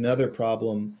create another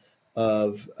problem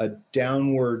of a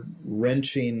downward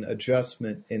wrenching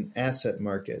adjustment in asset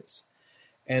markets.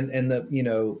 And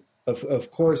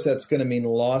of course, that's going to mean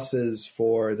losses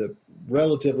for the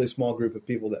relatively small group of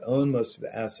people that own most of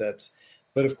the assets.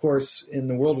 But of course, in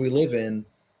the world we live in,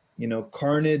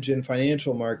 carnage in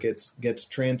financial markets gets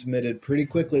transmitted pretty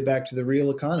quickly back to the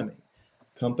real economy.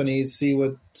 Companies see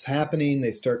what's happening.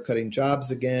 They start cutting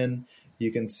jobs again.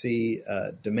 You can see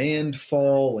demand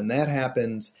fall when that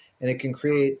happens, and it can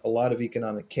create a lot of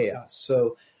economic chaos.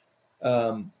 So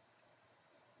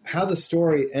how the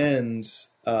story ends,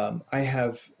 I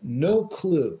have no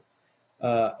clue.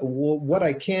 What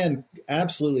I can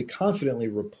absolutely confidently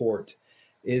report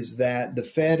is that the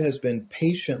Fed has been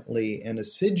patiently and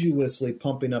assiduously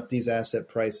pumping up these asset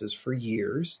prices for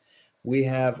years. We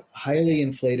have highly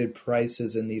inflated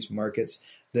prices in these markets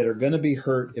that are going to be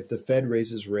hurt if the Fed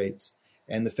raises rates,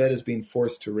 and the Fed is being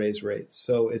forced to raise rates.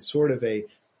 So it's sort of a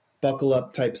buckle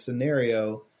up type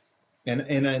scenario.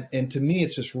 And to me,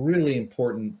 it's just really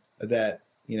important that,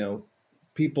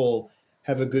 people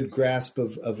have a good grasp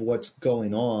of what's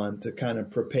going on to kind of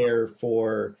prepare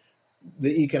for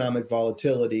the economic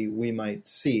volatility we might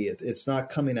see. It's not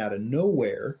coming out of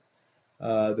nowhere.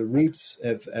 The roots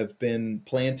have been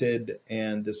planted,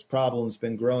 and this problem's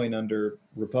been growing under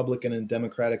Republican and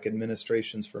Democratic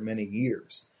administrations for many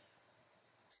years.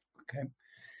 Okay.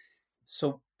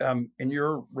 So in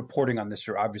your reporting on this,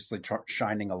 you're obviously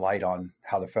shining a light on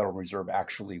how the Federal Reserve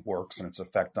actually works and its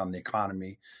effect on the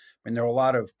economy. I mean, there are a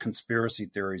lot of conspiracy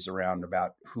theories around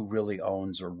about who really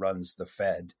owns or runs the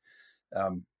Fed.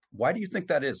 Why do you think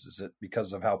that is? Is it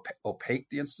because of how opaque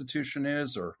the institution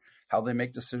is, or how they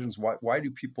make decisions? Why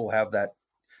do people have that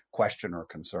question or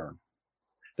concern?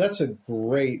 That's a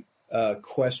great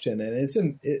question, and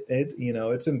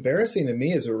it's embarrassing to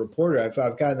me as a reporter.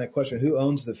 I've gotten that question: who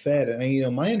owns the Fed?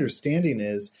 And my understanding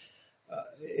is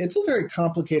it's a very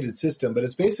complicated system, but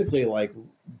it's basically like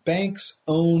banks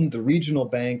own the regional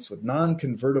banks with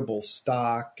non-convertible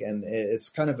stock, and it's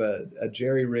kind of a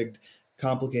jerry-rigged,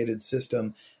 complicated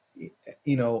system.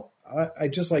 I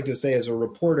just like to say, as a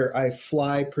reporter, I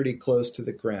fly pretty close to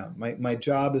the ground. My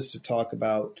job is to talk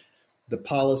about the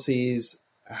policies,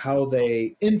 how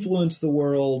they influence the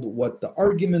world, what the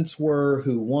arguments were,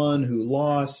 who won, who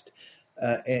lost,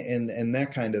 and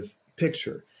that kind of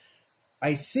picture.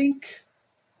 I think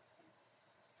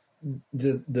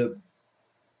the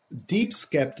deep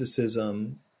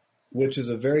skepticism, which is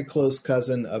a very close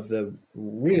cousin of the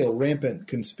real rampant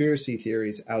conspiracy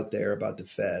theories out there about the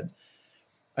Fed,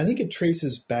 I think it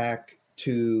traces back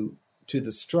to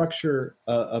the structure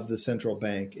of the central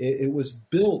bank. It was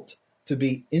built to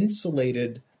be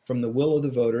insulated from the will of the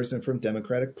voters and from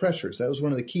democratic pressures. That was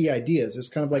one of the key ideas. It's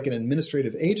kind of like an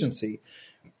administrative agency,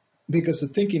 because the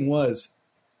thinking was,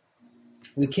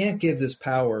 we can't give this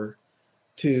power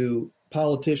to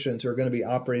politicians who are going to be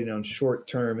operating on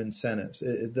short-term incentives.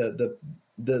 The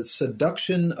the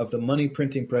seduction of the money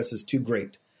printing press is too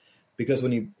great, because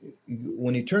when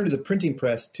you turn to the printing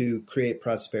press to create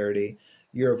prosperity,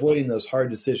 you're avoiding those hard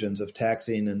decisions of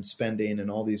taxing and spending and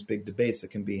all these big debates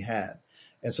that can be had.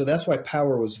 And so that's why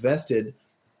power was vested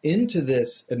into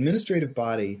this administrative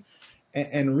body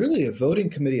and really a voting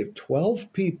committee of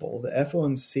 12 people, the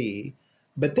FOMC,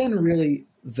 but then really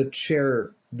the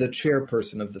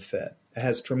chairperson of the Fed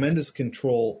has tremendous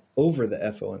control over the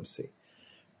FOMC.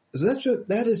 So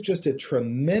that is just a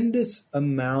tremendous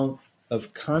amount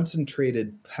of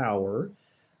concentrated power,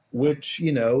 which,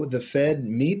 the Fed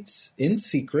meets in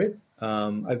secret.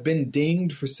 I've been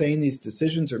dinged for saying these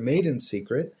decisions are made in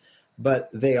secret, but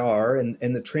they are,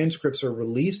 and the transcripts are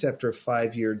released after a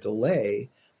 5-year delay.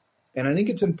 And I think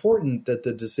it's important that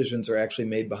the decisions are actually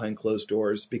made behind closed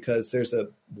doors, because there's a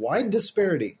wide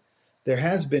disparity. There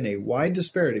has been a wide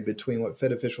disparity between what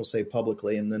Fed officials say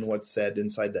publicly and then what's said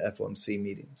inside the FOMC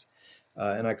meetings.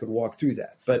 And I could walk through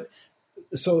that. But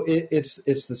so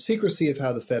it's the secrecy of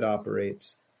how the Fed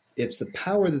operates. It's the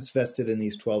power that's vested in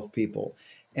these 12 people.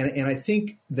 And I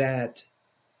think that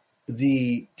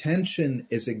the tension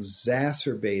is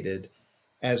exacerbated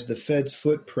as the Fed's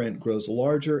footprint grows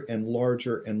larger and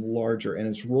larger and larger, and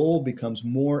its role becomes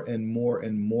more and more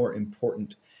and more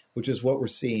important, which is what we're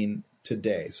seeing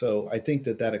today. So I think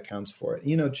that accounts for it.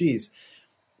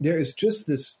 There is just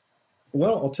this,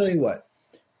 well, I'll tell you what,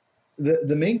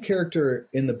 the main character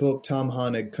in the book, Tom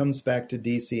Honig, comes back to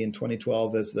DC in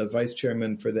 2012 as the vice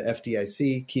chairman for the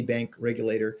FDIC, key bank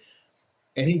regulator,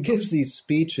 and he gives these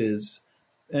speeches.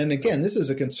 And again, this is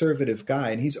a conservative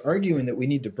guy, and he's arguing that we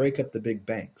need to break up the big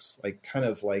banks, kind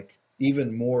of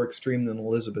even more extreme than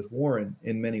Elizabeth Warren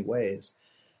in many ways.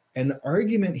 And the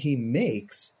argument he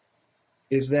makes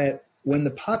is that when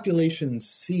the population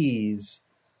sees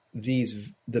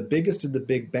the biggest of the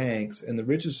big banks and the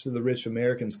richest of the rich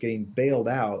Americans getting bailed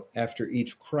out after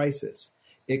each crisis,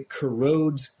 it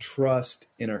corrodes trust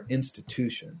in our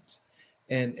institutions.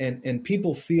 And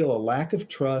people feel a lack of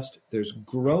trust. There's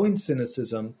growing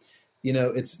cynicism.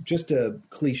 It's just a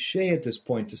cliche at this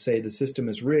point to say the system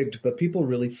is rigged, but people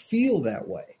really feel that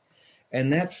way.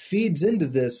 And that feeds into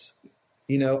this,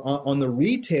 on the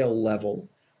retail level,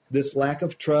 this lack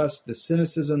of trust, the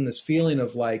cynicism, this feeling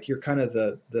of you're kind of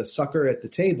the sucker at the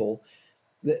table.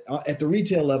 At the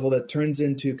retail level, that turns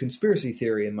into conspiracy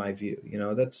theory, in my view.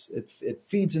 It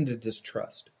feeds into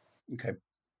distrust. Okay.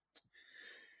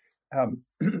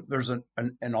 There's an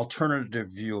alternative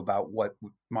view about what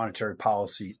monetary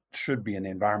policy should be in the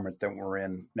environment that we're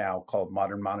in now, called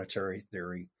modern monetary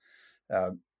theory.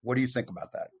 What do you think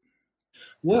about that?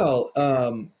 Well,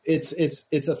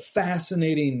 it's a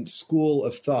fascinating school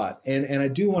of thought, and I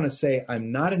do want to say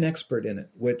I'm not an expert in it,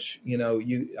 which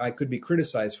I could be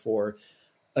criticized for.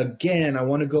 Again, I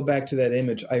want to go back to that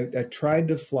image. I tried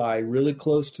to fly really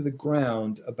close to the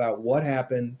ground about what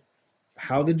happened,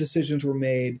 how the decisions were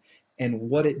made, and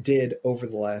what it did over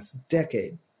the last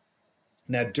decade.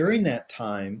 Now, during that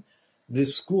time,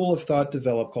 this school of thought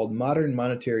developed called modern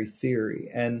monetary theory.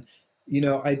 And,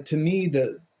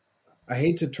 I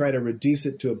hate to try to reduce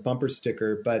it to a bumper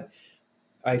sticker, but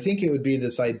I think it would be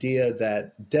this idea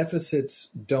that deficits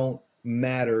don't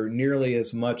matter nearly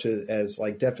as much as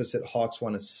deficit hawks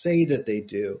want to say that they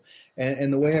do.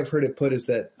 And the way I've heard it put is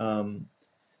that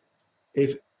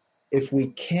if we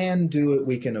can do it,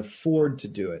 we can afford to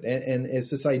do it. And it's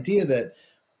this idea that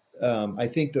I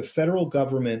think the federal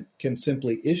government can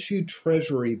simply issue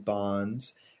treasury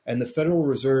bonds, and the Federal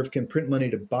Reserve can print money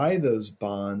to buy those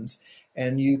bonds,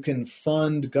 and you can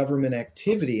fund government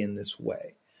activity in this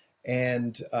way.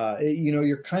 And,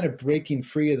 you're kind of breaking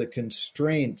free of the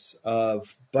constraints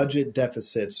of budget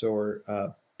deficits or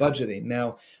budgeting.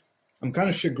 Now, I'm kind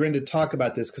of chagrined to talk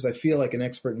about this because I feel like an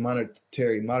expert in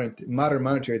modern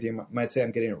monetary theory might say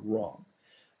I'm getting it wrong.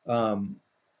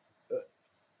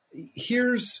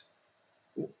 Here's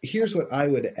what I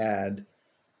would add.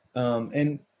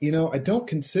 I don't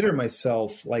consider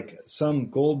myself like some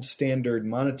gold standard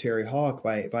monetary hawk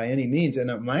by any means. And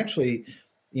I'm actually,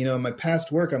 in my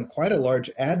past work, I'm quite a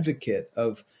large advocate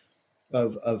of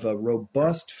a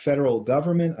robust federal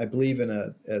government. I believe in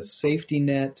a safety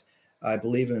net. I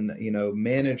believe in,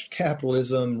 managed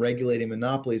capitalism, regulating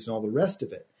monopolies, and all the rest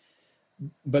of it.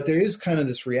 But there is kind of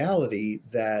this reality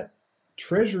that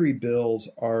treasury bills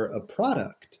are a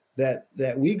product that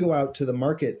we go out to the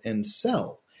market and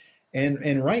sell.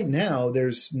 And right now,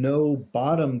 there's no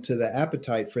bottom to the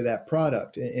appetite for that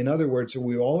product. In other words,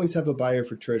 we always have a buyer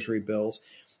for treasury bills.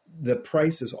 The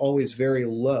price is always very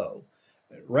low.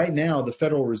 Right now, the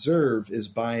Federal Reserve is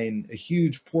buying a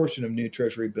huge portion of new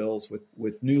treasury bills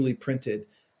with newly printed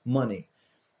money.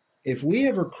 if we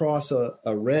ever cross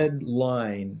a red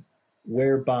line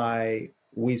whereby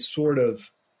we sort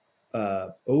of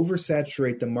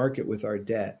oversaturate the market with our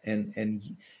debt and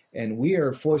we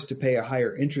are forced to pay a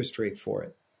higher interest rate for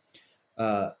it,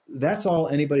 that's all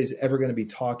anybody's ever going to be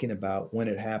talking about when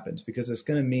it happens, because it's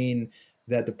going to mean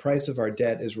that the price of our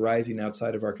debt is rising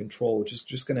outside of our control, which is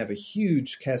just going to have a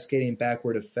huge cascading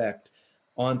backward effect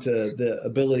onto the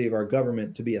ability of our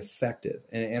government to be effective.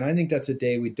 And I think that's a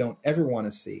day we don't ever want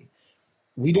to see.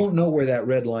 We don't know where that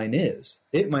red line is.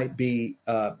 It might be,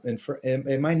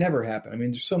 it might never happen. I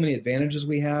mean, there's so many advantages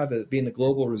we have as being the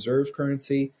global reserve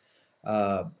currency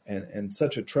and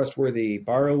such a trustworthy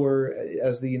borrower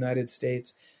as the United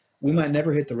States. We might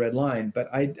never hit the red line, but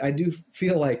I do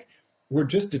feel like we're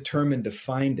just determined to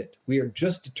find it. We are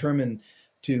just determined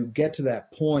to get to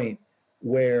that point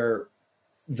where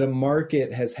the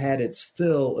market has had its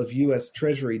fill of U.S.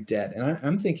 Treasury debt. And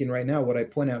I'm thinking right now, what I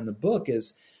point out in the book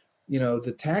is,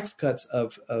 the tax cuts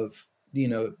of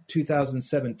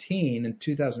 2017 and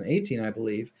 2018, I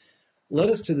believe, led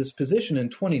us to this position in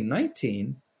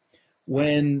 2019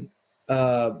 when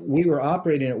we were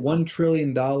operating at $1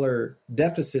 trillion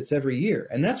deficits every year.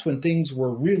 And that's when things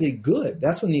were really good.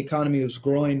 That's when the economy was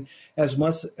growing as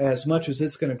much as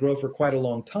it's going to grow for quite a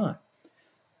long time.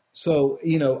 So,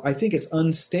 I think it's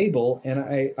unstable,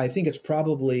 and I think it's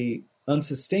probably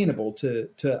unsustainable to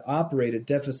operate at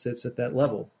deficits at that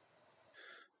level.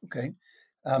 Okay.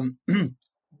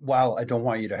 While I don't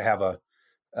want you to have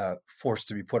forced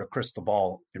to be put a crystal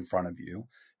ball in front of you,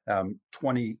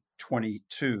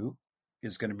 2022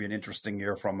 is going to be an interesting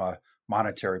year from a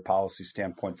monetary policy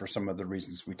standpoint for some of the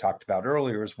reasons we talked about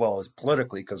earlier, as well as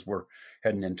politically, because we're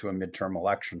heading into a midterm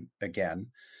election again.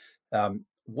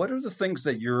 What are the things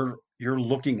that you're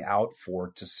looking out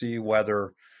for to see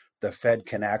whether the Fed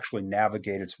can actually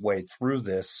navigate its way through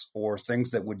this, or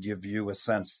things that would give you a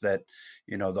sense that,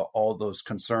 all those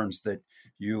concerns that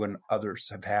you and others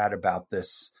have had about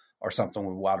this are something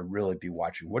we want to really be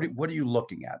watching? What are you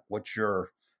looking at? What's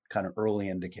your kind of early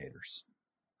indicators?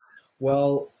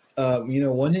 Well,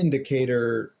 one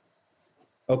indicator,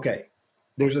 okay,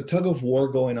 there's a tug of war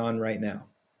going on right now.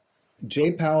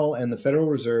 Jay Powell and the Federal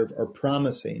Reserve are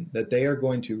promising that they are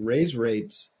going to raise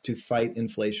rates to fight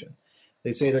inflation.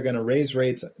 They say they're going to raise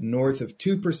rates north of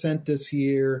 2% this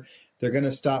year. They're going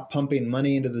to stop pumping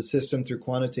money into the system through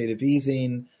quantitative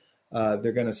easing.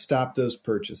 They're going to stop those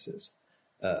purchases.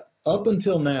 Up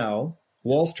until now,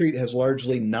 Wall Street has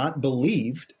largely not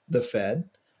believed the Fed.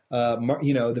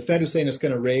 The Fed was saying it's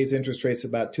going to raise interest rates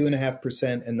about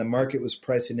 2.5%, and the market was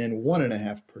pricing in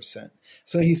 1.5%.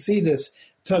 So you see this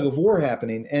tug of war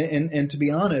happening. And to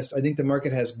be honest, I think the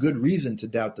market has good reason to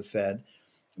doubt the Fed,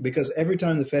 because every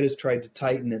time the Fed has tried to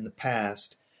tighten in the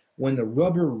past, when the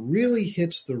rubber really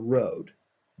hits the road,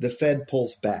 the Fed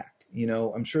pulls back.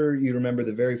 I'm sure you remember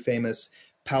the very famous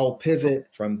Powell pivot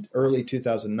from early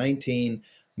 2019.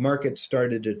 Markets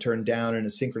started to turn down in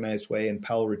a synchronized way, and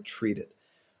Powell retreated.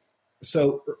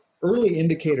 So early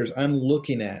indicators I'm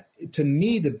looking at, to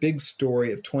me, the big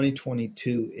story of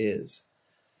 2022 is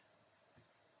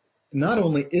not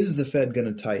only is the Fed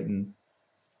going to tighten,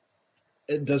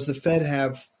 does the Fed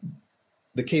have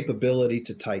the capability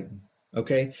to tighten?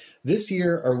 Okay, this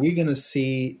year, are we going to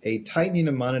see a tightening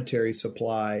of monetary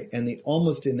supply and the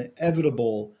almost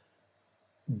inevitable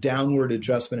downward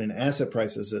adjustment in asset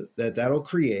prices that'll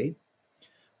create?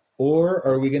 Or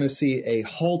are we going to see a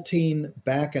halting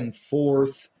back and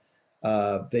forth?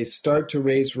 They start to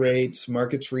raise rates,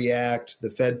 markets react,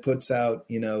 the Fed puts out,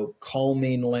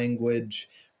 calming language.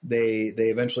 They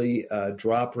eventually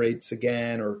drop rates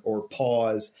again or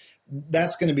pause.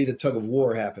 That's going to be the tug of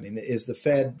war happening. Is the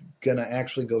Fed going to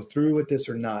actually go through with this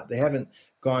or not? They haven't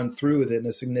gone through with it in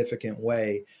a significant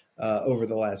way over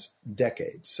the last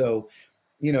decade. So,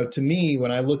 to me,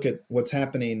 when I look at what's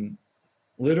happening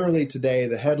literally today,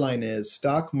 the headline is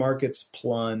stock markets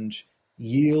plunge,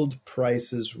 yield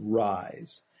prices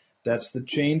rise. That's the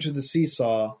change of the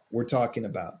seesaw we're talking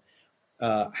about.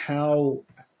 How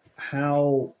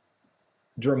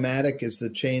dramatic is the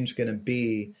change going to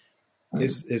be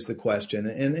is the question.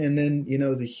 And then,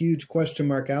 the huge question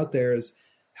mark out there is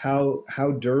how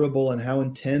durable and how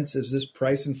intense is this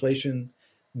price inflation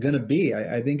going to be?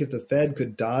 I think if the Fed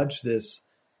could dodge this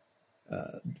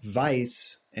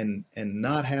vice and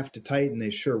not have to tighten, they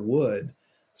sure would.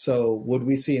 So would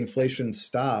we see inflation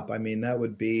stop? I mean, that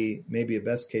would be maybe a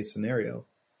best case scenario.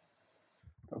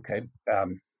 Okay.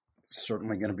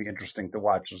 Certainly going to be interesting to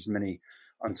watch as many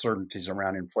uncertainties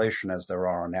around inflation as there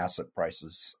are on asset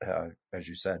prices, as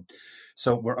you said.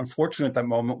 So we're unfortunate at that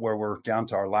moment where we're down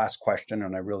to our last question,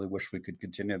 and I really wish we could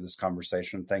continue this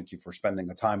conversation. Thank you for spending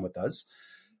the time with us.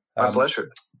 My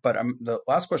pleasure. But the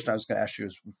last question I was going to ask you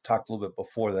is, we talked a little bit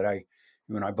before that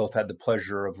you and I both had the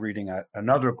pleasure of reading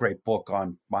another great book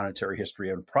on monetary history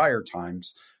in prior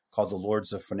times called The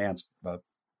Lords of Finance,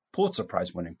 Pulitzer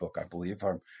Prize winning book, I believe.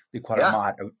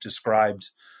 Mott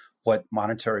described what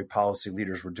monetary policy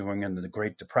leaders were doing in the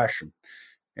Great Depression.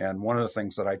 And one of the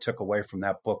things that I took away from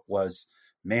that book was,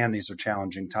 man, these are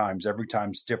challenging times. Every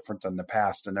time's different than the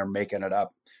past, and they're making it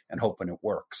up and hoping it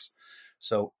works.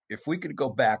 So if we could go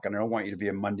back, and I don't want you to be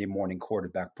a Monday morning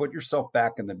quarterback, put yourself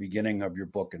back in the beginning of your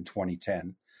book in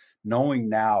 2010,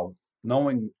 knowing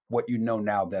what you know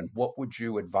now, then what would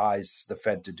you advise the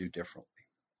Fed to do differently?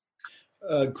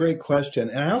 Great question.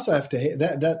 And I also have to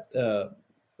that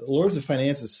Lords of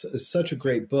Finance is such a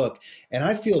great book. And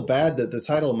I feel bad that the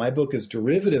title of my book is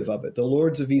derivative of it, The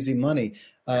Lords of Easy Money.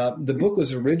 The book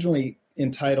was originally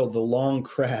entitled The Long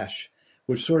Crash,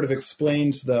 which sort of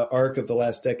explains the arc of the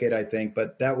last decade, I think.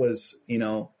 But that was,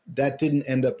 that didn't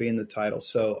end up being the title.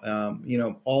 So,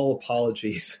 all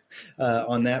apologies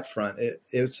on that front.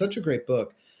 It's such a great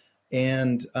book.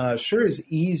 And sure is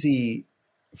easy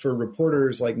for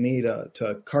reporters like me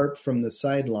to carp from the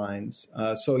sidelines.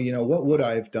 So, what would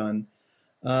I have done?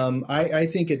 I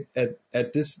think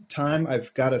at this time,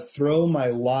 I've got to throw my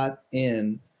lot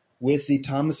in with the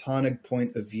Thomas Honig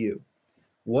point of view.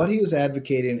 What he was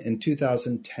advocating in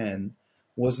 2010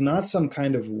 was not some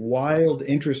kind of wild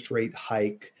interest rate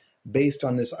hike based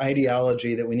on this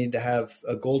ideology that we need to have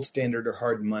a gold standard or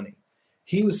hard money.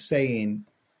 He was saying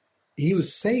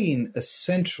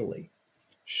essentially,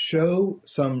 show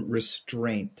some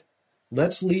restraint.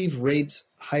 Let's leave rates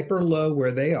hyper low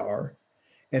where they are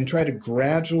and try to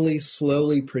gradually,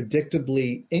 slowly,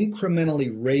 predictably,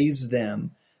 incrementally raise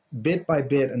them bit by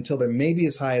bit until they're maybe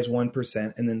as high as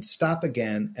 1%, and then stop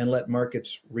again and let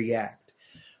markets react.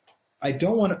 I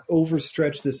don't want to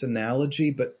overstretch this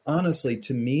analogy, but honestly,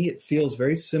 to me, it feels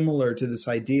very similar to this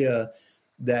idea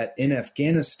that in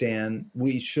Afghanistan,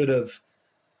 we should have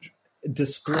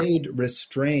displayed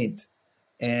restraint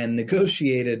and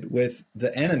negotiated with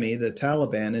the enemy, the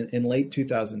Taliban, in late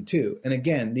 2002. And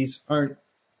again, these aren't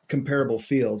comparable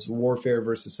fields, warfare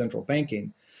versus central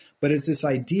banking, but it's this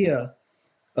idea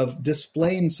of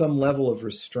displaying some level of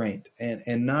restraint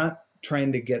and not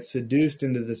trying to get seduced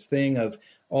into this thing of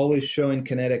always showing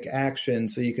kinetic action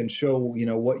so you can show,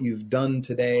 what you've done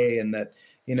today and that,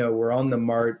 we're on the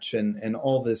march and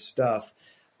all this stuff.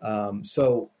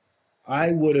 So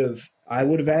I would have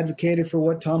advocated for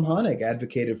what Tom Honig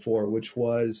advocated for, which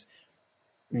was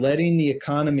letting the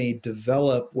economy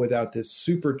develop without this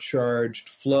supercharged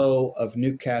flow of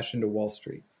new cash into Wall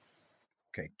Street.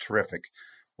 Okay, terrific.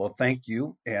 Well, thank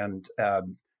you, and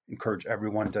encourage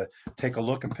everyone to take a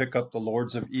look and pick up The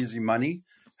Lords of Easy Money,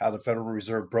 How the Federal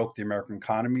Reserve Broke the American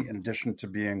Economy, in addition to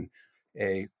being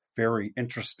a very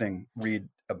interesting read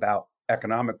about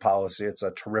economic policy. It's a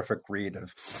terrific read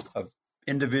of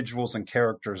individuals and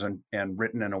characters and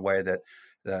written in a way that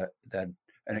a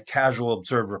casual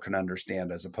observer can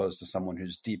understand, as opposed to someone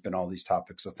who's deep in all these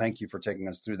topics. So thank you for taking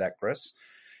us through that, Chris.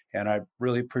 And I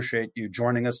really appreciate you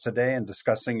joining us today and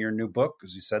discussing your new book,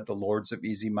 as you said, The Lords of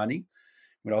Easy Money.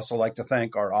 We'd also like to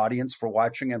thank our audience for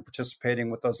watching and participating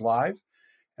with us live.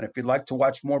 And if you'd like to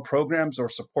watch more programs or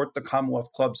support the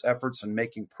Commonwealth Club's efforts in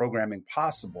making programming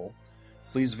possible,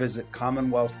 please visit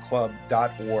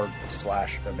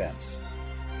commonwealthclub.org/events.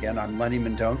 Again, I'm Lenny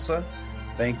Mendonca.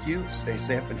 Thank you. Stay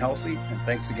safe and healthy. And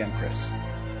thanks again, Chris.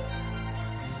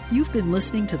 You've been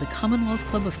listening to the Commonwealth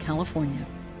Club of California.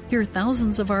 Hear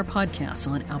thousands of our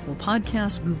podcasts on Apple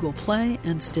Podcasts, Google Play,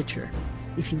 and Stitcher.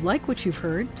 If you like what you've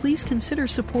heard, please consider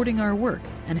supporting our work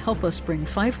and help us bring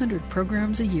 500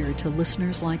 programs a year to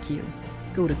listeners like you.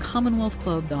 Go to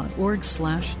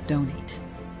commonwealthclub.org/donate.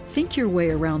 Think your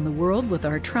way around the world with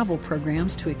our travel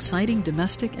programs to exciting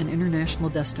domestic and international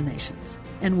destinations.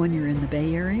 And when you're in the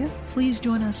Bay Area, please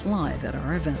join us live at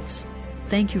our events.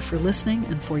 Thank you for listening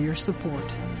and for your support.